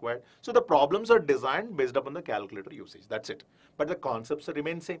is required. So the problems are designed based upon the calculator usage. That's it. But the concepts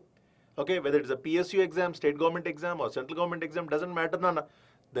remain same. Okay, whether it's a PSU exam, state government exam or central government exam, doesn't matter. No.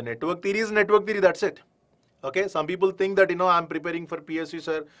 The network theory is network theory. That's it. Okay, some people think that, I'm preparing for PSU,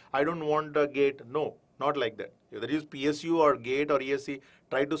 sir, I don't want a GATE. No, not like that. Whether it is PSU or GATE or ESE,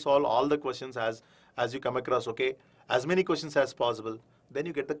 try to solve all the questions as you come across, okay? As many questions as possible. Then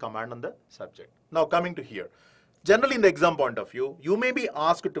you get the command on the subject. Now coming to here. Generally in the exam point of view, you may be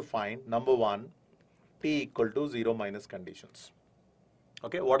asked to find, number one, T equal to 0 minus conditions.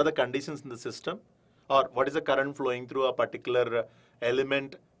 Okay, what are the conditions in the system? Or what is the current flowing through a particular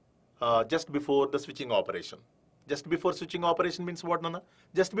element just before the switching operation? Just before switching operation means what, Nana?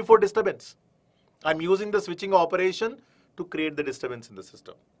 Just before disturbance. I'm using the switching operation to create the disturbance in the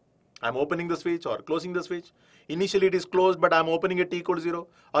system. I'm opening the switch or closing the switch. Initially it is closed, but I'm opening at T equal to 0.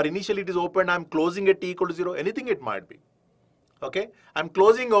 Or initially it is open, I'm closing at T equal to 0. Anything it might be. Okay, I'm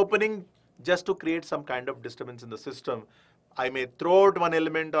closing, opening just to create some kind of disturbance in the system. I may throw out one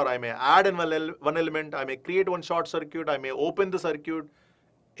element, or I may add in one element, I may create one short circuit, I may open the circuit,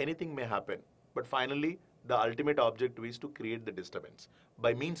 anything may happen. But finally, the ultimate objective is to create the disturbance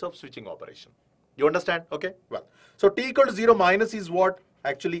by means of switching operation. You understand? Okay, well. So T equal to 0 minus is what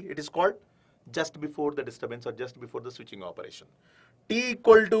actually it is called? Just before the disturbance or just before the switching operation. T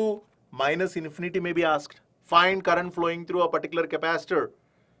equal to minus infinity may be asked. Find current flowing through a particular capacitor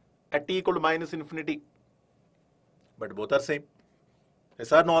at T equal to minus infinity. But both are same.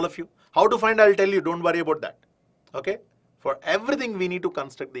 Yes or no, all of you? How to find, I'll tell you, don't worry about that. Okay? For everything we need to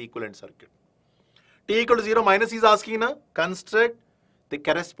construct the equivalent circuit. T equal to 0 minus is asking, na? Construct the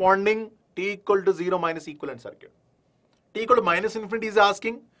corresponding T equal to 0 minus equivalent circuit. T equal to minus infinity is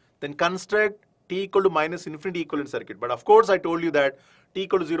asking, then construct T equal to minus infinity equivalent circuit. But of course I told you that T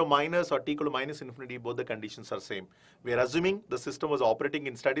equal to 0 minus or T equal to minus infinity, both the conditions are same. We are assuming the system was operating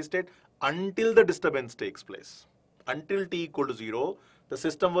in steady state until the disturbance takes place. Until T equal to 0, the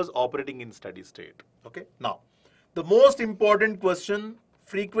system was operating in steady state. Okay. Now, the most important question,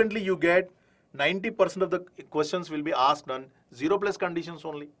 frequently you get 90% of the questions will be asked on 0 plus conditions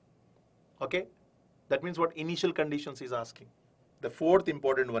only. Okay. That means what initial conditions is asking. The fourth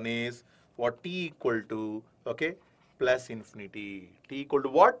important one is what T equal to, okay, plus infinity. T equal to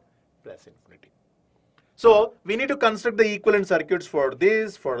what? Plus infinity. So we need to construct the equivalent circuits for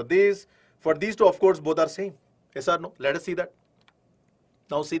this, for this. For these two, of course, both are same. Yes or no? Let us see that.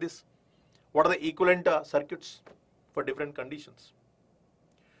 Now see this. What are the equivalent circuits for different conditions?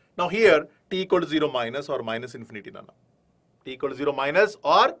 Now here, T equal to 0 minus or minus infinity, Nana. T equal to 0 minus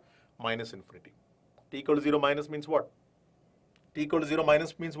or minus infinity. T equal to 0 minus means what? T equal to 0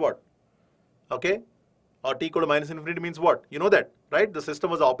 minus means what? Okay? Or T equal to minus infinity means what? You know that, right? The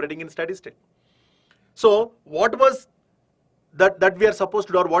system was operating in steady state. So what was that we are supposed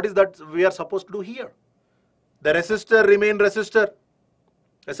to do, or what is that we are supposed to do here? The resistor remain resistor.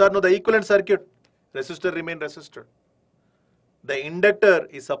 Yes or no? The equivalent circuit. Resistor remain resistor. The inductor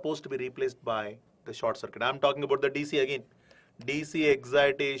is supposed to be replaced by the short circuit. I am talking about the DC again. DC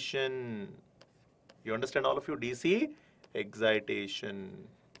excitation. You understand, all of you? DC excitation.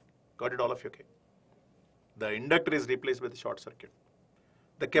 Got it, all of you? Okay. The inductor is replaced by the short circuit.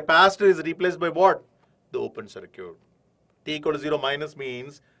 The capacitor is replaced by what? The open circuit. T equal to 0 minus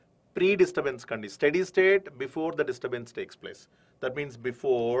means pre-disturbance condition. Steady state before the disturbance takes place. That means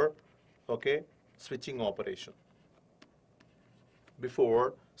before, okay, switching operation.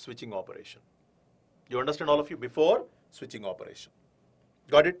 Before switching operation. You understand, all of you? Before switching operation.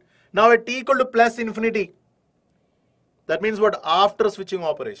 Got it? Now at T equal to plus infinity. That means what? After switching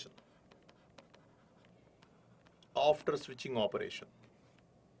operation. After switching operation.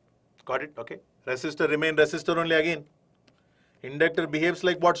 Got it? Okay. Resistor remain resistor only again. Inductor behaves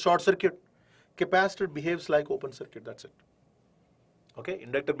like what? Short circuit. Capacitor behaves like open circuit. That's it. Okay.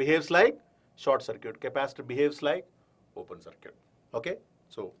 Inductor behaves like short circuit. Capacitor behaves like open circuit. Okay.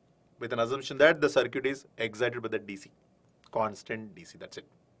 So with an assumption that the circuit is excited by the DC. Constant DC. That's it.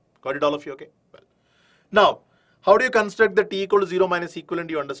 Got it, all of you? Okay. Well. Now, how do you construct the T equal to 0 minus equivalent?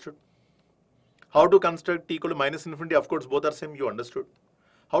 You understood. How to construct T equal to minus infinity? Of course, both are same. You understood.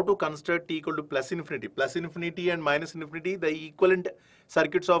 How to construct T equal to plus infinity? Plus infinity and minus infinity, the equivalent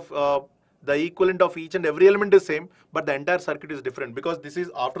circuits of the equivalent of each and every element is same, but the entire circuit is different because this is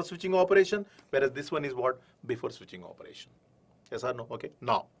after switching operation, whereas this one is what? Before switching operation. Yes or no? Okay.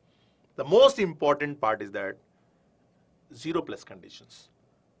 Now, the most important part is that 0 plus conditions.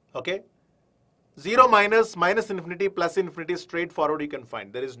 Okay. 0 minus, minus infinity, plus infinity, straightforward you can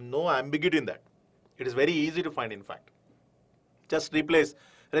find. There is no ambiguity in that. It is very easy to find in fact. Just replace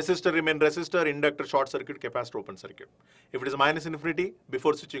resistor, remain resistor, inductor, short circuit, capacitor, open circuit. If it is minus infinity,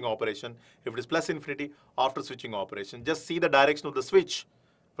 before switching operation. If it is plus infinity, after switching operation. Just see the direction of the switch,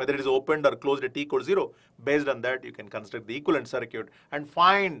 whether it is opened or closed at t equals 0. Based on that, you can construct the equivalent circuit and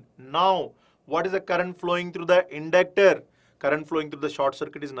find now what is the current flowing through the inductor. Current flowing through the short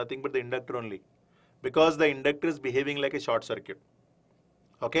circuit is nothing but the inductor only, because the inductor is behaving like a short circuit.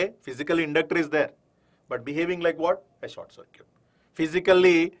 Okay, physically inductor is there, but behaving like what? A short circuit.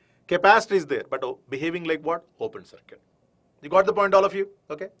 Physically capacitor is there, but behaving like what? Open circuit. You got the point, all of you?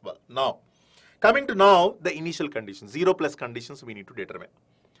 Okay, well, now coming to now the initial conditions, 0 plus conditions we need to determine.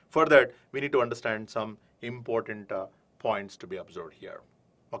 For that, we need to understand some important points to be observed here.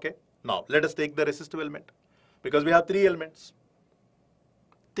 Okay, now let us take the resistive element, because we have 3 elements.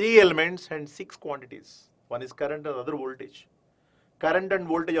 3 elements and 6 quantities. One is current and other voltage. Current and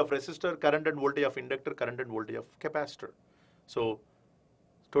voltage of resistor, current and voltage of inductor, current and voltage of capacitor. So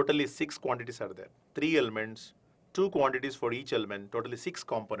totally 6 quantities are there. 3 elements, 2 quantities for each element, totally 6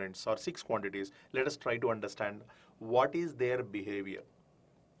 components or 6 quantities. Let us try to understand what is their behavior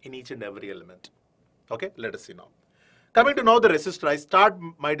in each and every element. Okay, let us see now. Coming to now the resistor, I start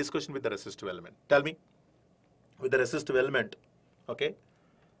my discussion with the resistive element. Tell me, with the resistive element, okay,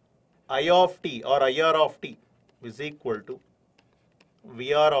 I of t or IR of t is equal to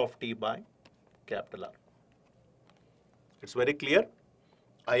VR of t by capital R. It's very clear.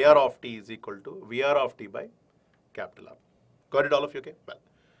 IR of t is equal to VR of t by capital R. Got it, all of you? Okay. Well,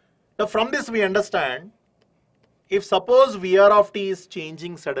 now from this we understand, if suppose VR of t is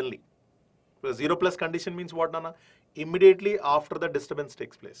changing suddenly, the 0 plus condition means what, Nana? Immediately after the disturbance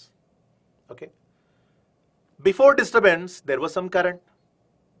takes place. Okay. Before disturbance, there was some current.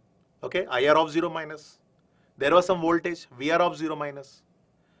 Okay, IR of 0 minus. There was some voltage, VR of 0 minus.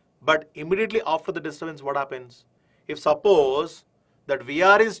 But immediately after the disturbance, what happens? If suppose that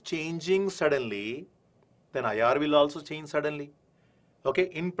VR is changing suddenly, then IR will also change suddenly. Okay,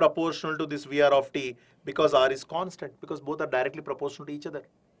 in proportional to this VR of t, because R is constant, because both are directly proportional to each other.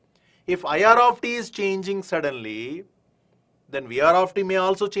 If IR of t is changing suddenly, then VR of t may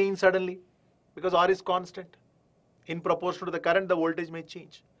also change suddenly, because R is constant. In proportional to the current, the voltage may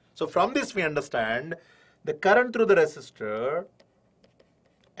change. So from this we understand the current through the resistor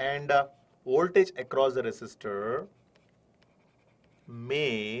and voltage across the resistor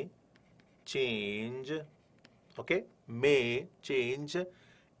may change, okay, may change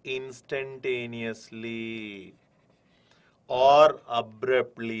instantaneously or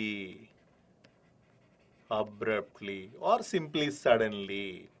abruptly or simply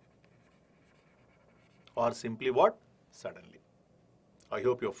suddenly, or simply what? Suddenly. I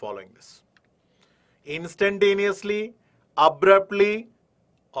hope you're following this. Instantaneously, abruptly,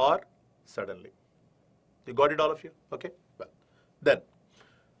 or suddenly. You got it, all of you? Okay. Well, then,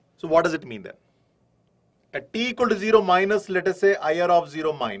 so what does it mean then? At t equal to 0 minus, let us say IR of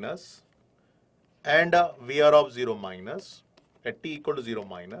 0 minus and VR of 0 minus, at t equal to 0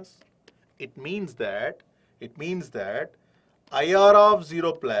 minus, it means that IR of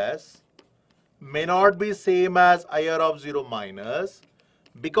 0 plus may not be same as IR of 0 minus,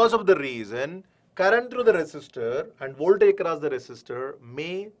 because of the reason current through the resistor and voltage across the resistor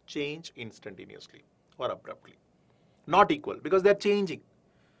may change instantaneously or abruptly. Not equal, because they are changing.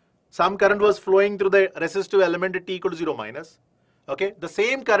 Some current was flowing through the resistive element at t equal to 0 minus. Okay, the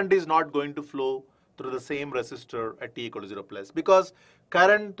same current is not going to flow through the same resistor at t equal to 0 plus, because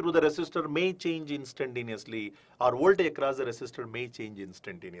current through the resistor may change instantaneously or voltage across the resistor may change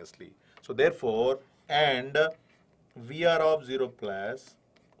instantaneously. So therefore, and VR of 0 plus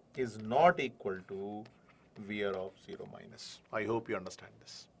is not equal to VR of 0 minus. I hope you understand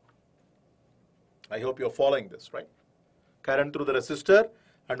this. I hope you're following this, right? Current through the resistor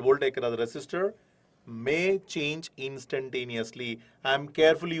and voltage across the resistor may change instantaneously. I'm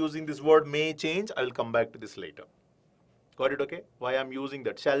carefully using this word may change. I will come back to this later. Got it, okay? Why I'm using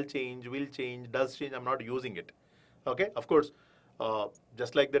that? Shall change, will change, does change. I'm not using it. Okay? Of course,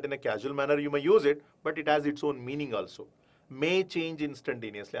 just like that in a casual manner you may use it, but it has its own meaning also. May change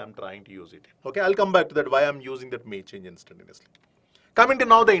instantaneously, I'm trying to use it. Okay, I'll come back to that, why I'm using that may change instantaneously. Coming to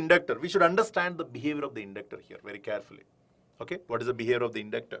now the inductor, we should understand the behavior of the inductor here very carefully. Okay, what is the behavior of the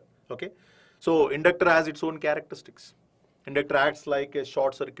inductor? Okay, so inductor has its own characteristics. Inductor acts like a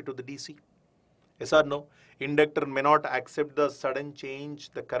short circuit to the DC. Yes or no? Inductor may not accept the sudden change,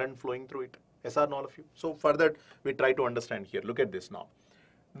 the current flowing through it. Yes or no, all of you? So for that, we try to understand here. Look at this now.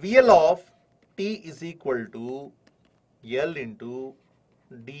 VL of T is equal to L into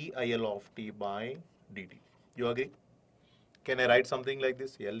DIL of T by dt. You agree? Can I write something like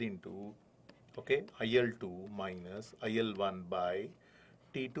this? L into, okay, IL2 minus IL1 by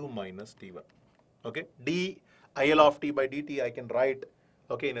T2 minus T1. Okay, DIL of T by dt I can write,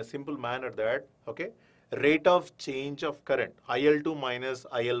 okay, in a simple manner that, okay, rate of change of current IL2 minus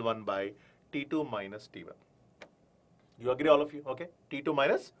IL1 by T2 minus T1. You agree, all of you? Okay, T2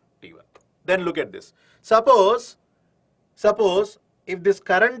 minus T1. Then look at this. Suppose if this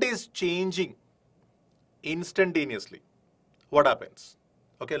current is changing instantaneously, what happens?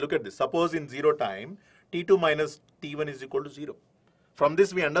 Okay, look at this. Suppose in 0 time, T2 minus T1 is equal to 0. From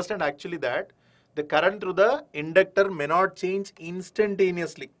this we understand actually that the current through the inductor may not change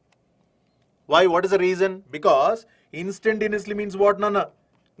instantaneously. Why? What is the reason? Because instantaneously means what, Nana?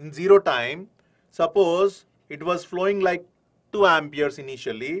 In 0 time, suppose it was flowing like 2 amperes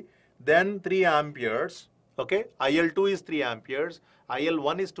initially, then 3 amperes, okay? IL2 is 3 amperes,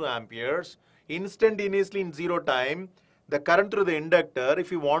 IL1 is 2 amperes. Instantaneously in 0 time, the current through the inductor,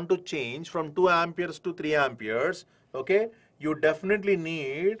 if you want to change from 2 amperes to 3 amperes, okay, you definitely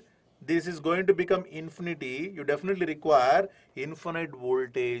need, this is going to become infinity, you definitely require infinite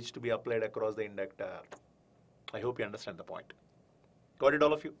voltage to be applied across the inductor. I hope you understand the point. Got it,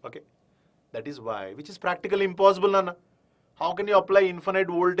 all of you? Okay. That is why, which is practically impossible, Nana. How can you apply infinite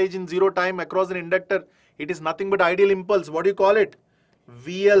voltage in 0 time across an inductor? It is nothing but ideal impulse. What do you call it?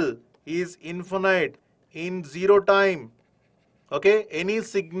 VL is infinite in 0 time. Okay, any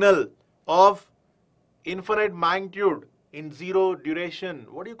signal of infinite magnitude in 0 duration,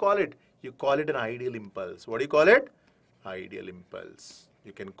 what do you call it? You call it an ideal impulse. What do you call it? Ideal impulse.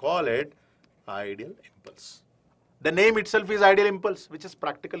 You can call it ideal impulse. The name itself is ideal impulse, which is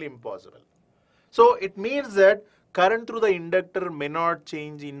practically impossible. So it means that current through the inductor may not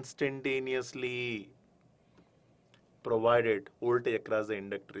change instantaneously, provided voltage across the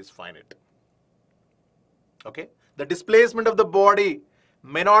inductor is finite. Okay? The displacement of the body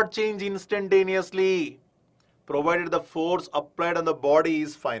may not change instantaneously, provided the force applied on the body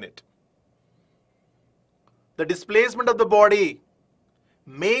is finite. The displacement of the body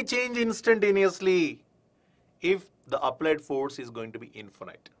may change instantaneously if the applied force is going to be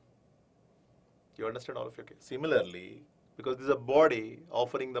infinite. You understand, all of you? Okay. Similarly, because this is a body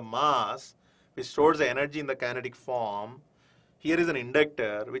offering the mass which stores the energy in the kinetic form, here is an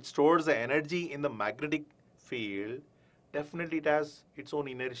inductor which stores the energy in the magnetic field. Definitely it has its own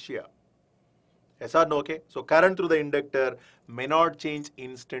inertia. Yes or no? Okay. So current through the inductor may not change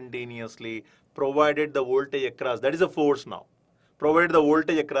instantaneously, provided the voltage across, that is a force now, provided the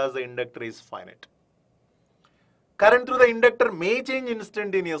voltage across the inductor is finite. Current through the inductor may change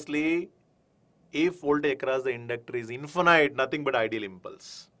instantaneously if voltage across the inductor is infinite, nothing but ideal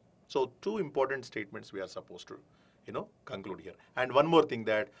impulse. So 2 important statements we are supposed to, conclude here. And one more thing,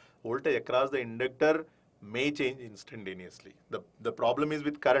 that voltage across the inductor may change instantaneously. The problem is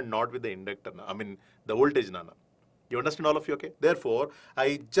with current, not with the inductor. I mean the voltage, Nana. You understand, all of you? Okay. Therefore,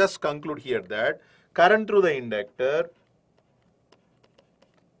 I just conclude here that current through the inductor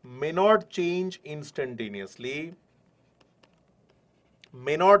may not change instantaneously,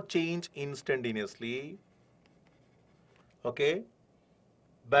 okay,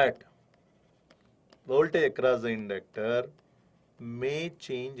 but voltage across the inductor may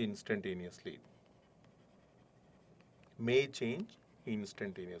change instantaneously.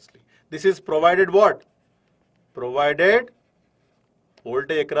 This is provided what? Provided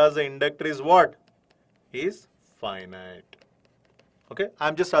voltage across the inductor is what? Is finite. Okay,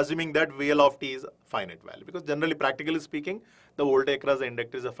 I'm just assuming that VL of T is a finite value, because generally, practically speaking, the voltage across the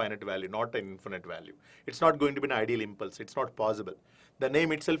inductor is a finite value, not an infinite value. It's not going to be an ideal impulse. It's not possible. The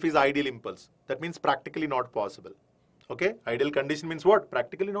name itself is ideal impulse. That means practically not possible. Okay, ideal condition means what?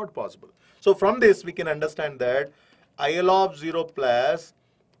 Practically not possible. So from this, we can understand that IL of 0 plus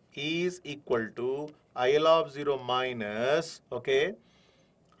is equal to IL of 0 minus, okay,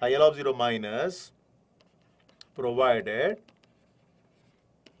 IL of 0 minus, provided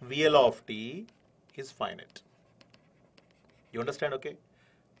VL of T is finite. You understand? Okay.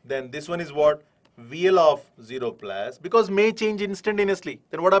 Then this one is what? VL of 0 plus, because may change instantaneously.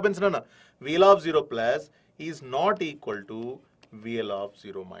 Then what happens, Nana? VL of 0 plus is not equal to VL of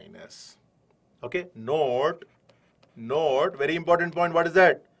 0 minus. Okay. Note, very important point. What is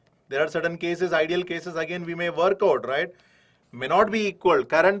that? There are certain cases, ideal cases, again we may work out, right? May not be equal.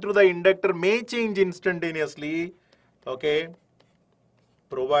 Current through the inductor may change instantaneously. Okay.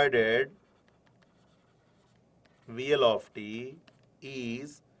 Provided VL of t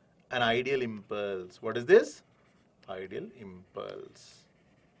is an ideal impulse. What is this? Ideal impulse.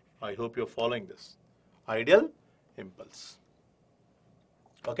 I hope you're following this. Ideal impulse.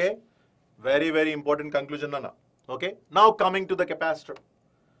 Okay? Very, very important conclusion, Nana. Okay? Now coming to the capacitor.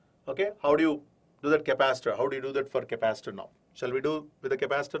 Okay? How do you do that capacitor? How do you do that for capacitor now? Shall we do with the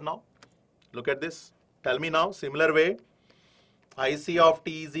capacitor now? Look at this. Tell me now, similar way, IC of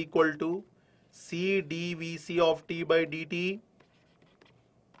t is equal to C dVc of t by dt,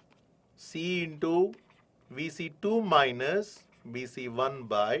 C into Vc2 minus Vc1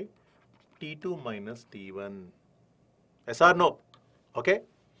 by T2 minus T1. Yes or no? Okay.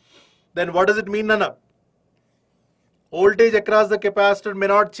 Then what does it mean, Nana? Voltage across the capacitor may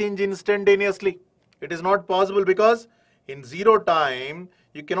not change instantaneously. It is not possible because in zero time,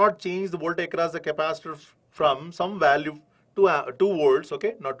 you cannot change the voltage across the capacitor from some value to 2 volts,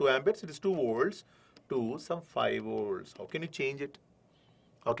 okay, not 2 amperes, it is 2 volts to some 5 volts. How can you change it?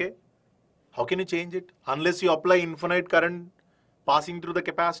 Okay. How can you change it? Unless you apply infinite current passing through the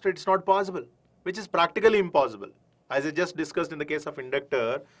capacitor, it's not possible, which is practically impossible. As I just discussed in the case of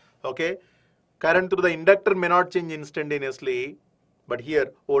inductor, okay, current through the inductor may not change instantaneously, but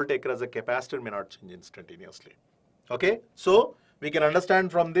here voltage across the capacitor may not change instantaneously. Okay, so we can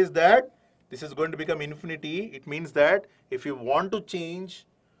understand from this that this is going to become infinity. It means that if you want to change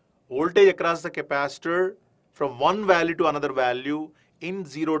voltage across the capacitor from one value to another value in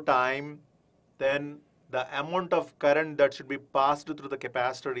zero time, then the amount of current that should be passed through the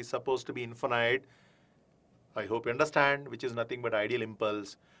capacitor is supposed to be infinite. I hope you understand, which is nothing but ideal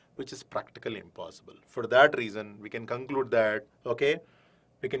impulse, which is practically impossible. For that reason, we can conclude that, okay,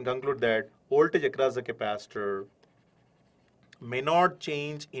 we can conclude that voltage across the capacitor may not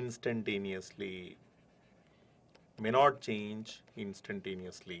change instantaneously,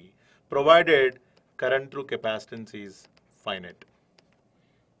 provided current through capacitance is finite.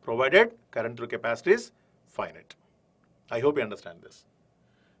 Provided current through capacitor is finite. I hope you understand this,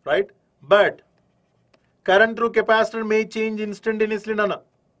 right? But current through capacitor may change instantaneously, Nana.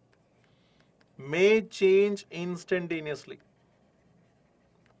 May change instantaneously.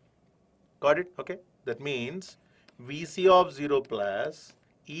 Got it? Okay. That means Vc of 0 plus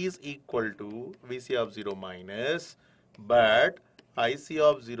is equal to Vc of 0 minus, but Ic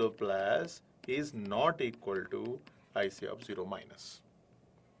of 0 plus is not equal to Ic of 0 minus.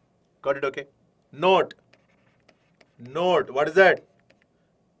 Got it? Okay. Note, what is that?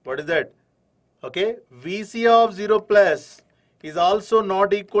 What is that? Okay. Vc of 0 plus is also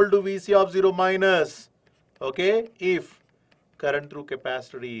not equal to Vc of 0 minus. Okay. If current through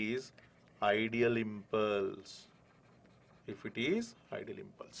capacitor is ideal impulse. If it is ideal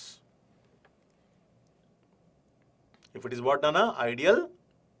impulse. If it is what, Nana? Ideal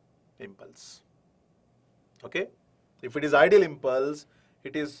impulse. Okay. If it is ideal impulse,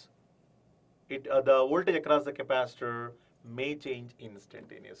 the voltage across the capacitor may change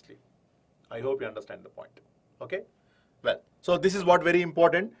instantaneously. I hope you understand the point. Okay. Well, so this is what very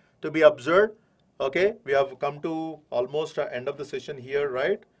important to be observed. Okay. We have come to almost end of the session here,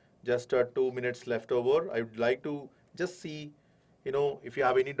 right? Just 2 minutes left over. I would like to just see, if you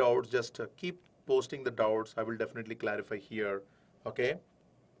have any doubts, just keep posting the doubts. I will definitely clarify here. Okay.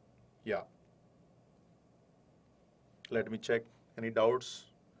 Yeah. Let me check any doubts.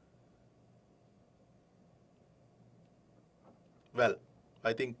 Well,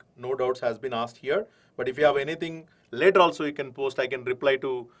 I think no doubts has been asked here, but if you have anything later also you can post, I can reply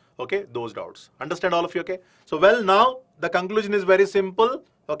to, okay, those doubts. Understand all of you, okay? So, well, now the conclusion is very simple,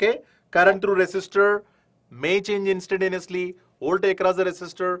 okay? Current through resistor may change instantaneously, voltage across the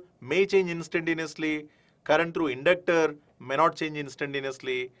resistor may change instantaneously, current through inductor may not change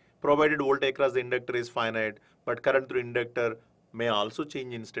instantaneously, provided voltage across the inductor is finite, but current through inductor may also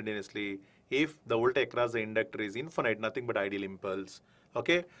change instantaneously if the voltage across the inductor is infinite, nothing but ideal impulse.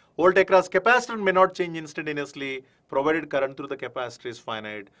 Okay, voltage across capacitor may not change instantaneously, provided current through the capacitor is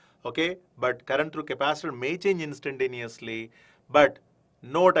finite. Okay, but current through capacitor may change instantaneously. But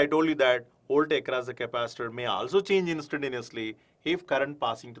note, I told you that voltage across the capacitor may also change instantaneously if current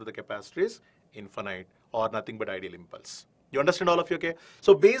passing through the capacitor is infinite or nothing but ideal impulse. You understand all of you? Okay.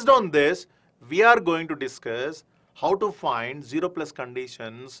 So based on this, we are going to discuss how to find 0 plus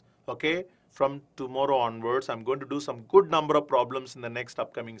conditions. Okay. From tomorrow onwards, I'm going to do some good number of problems in the next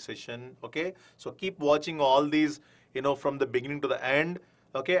upcoming session. Okay. So keep watching all these, from the beginning to the end.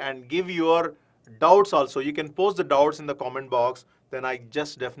 Okay. And give your doubts also. You can post the doubts in the comment box. Then I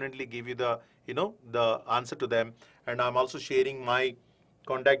just definitely give you the, the answer to them. And I'm also sharing my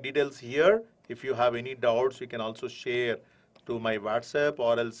contact details here. If you have any doubts, you can also share to my WhatsApp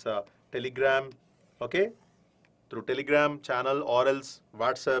or else Telegram. Okay. through Telegram channel or else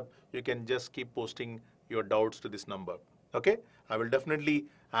WhatsApp. You can just keep posting your doubts to this number. Okay, I will definitely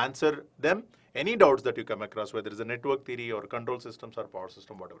answer them. Any doubts that you come across, whether it's a network theory or control systems or power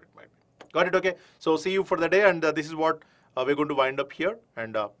system, whatever it might be. Got it? Okay. So see you for the day, and this is what we're going to wind up here,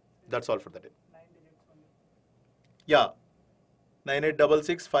 and that's all for the day. 9 digits only. Yeah,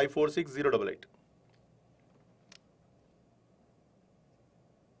 9866 546 088.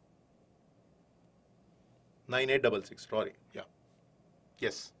 9866. Sorry. Yeah.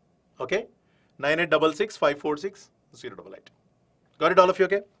 Yes. Okay. 9866 546 088. Got it, all of you?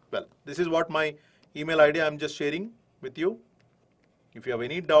 Okay. Well, this is what my email ID I'm just sharing with you. If you have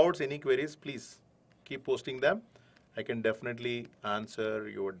any doubts, any queries, please keep posting them. I can definitely answer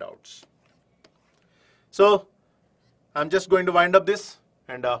your doubts. So I'm just going to wind up this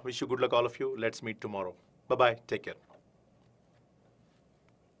and wish you good luck, all of you. Let's meet tomorrow. Bye-bye. Take care.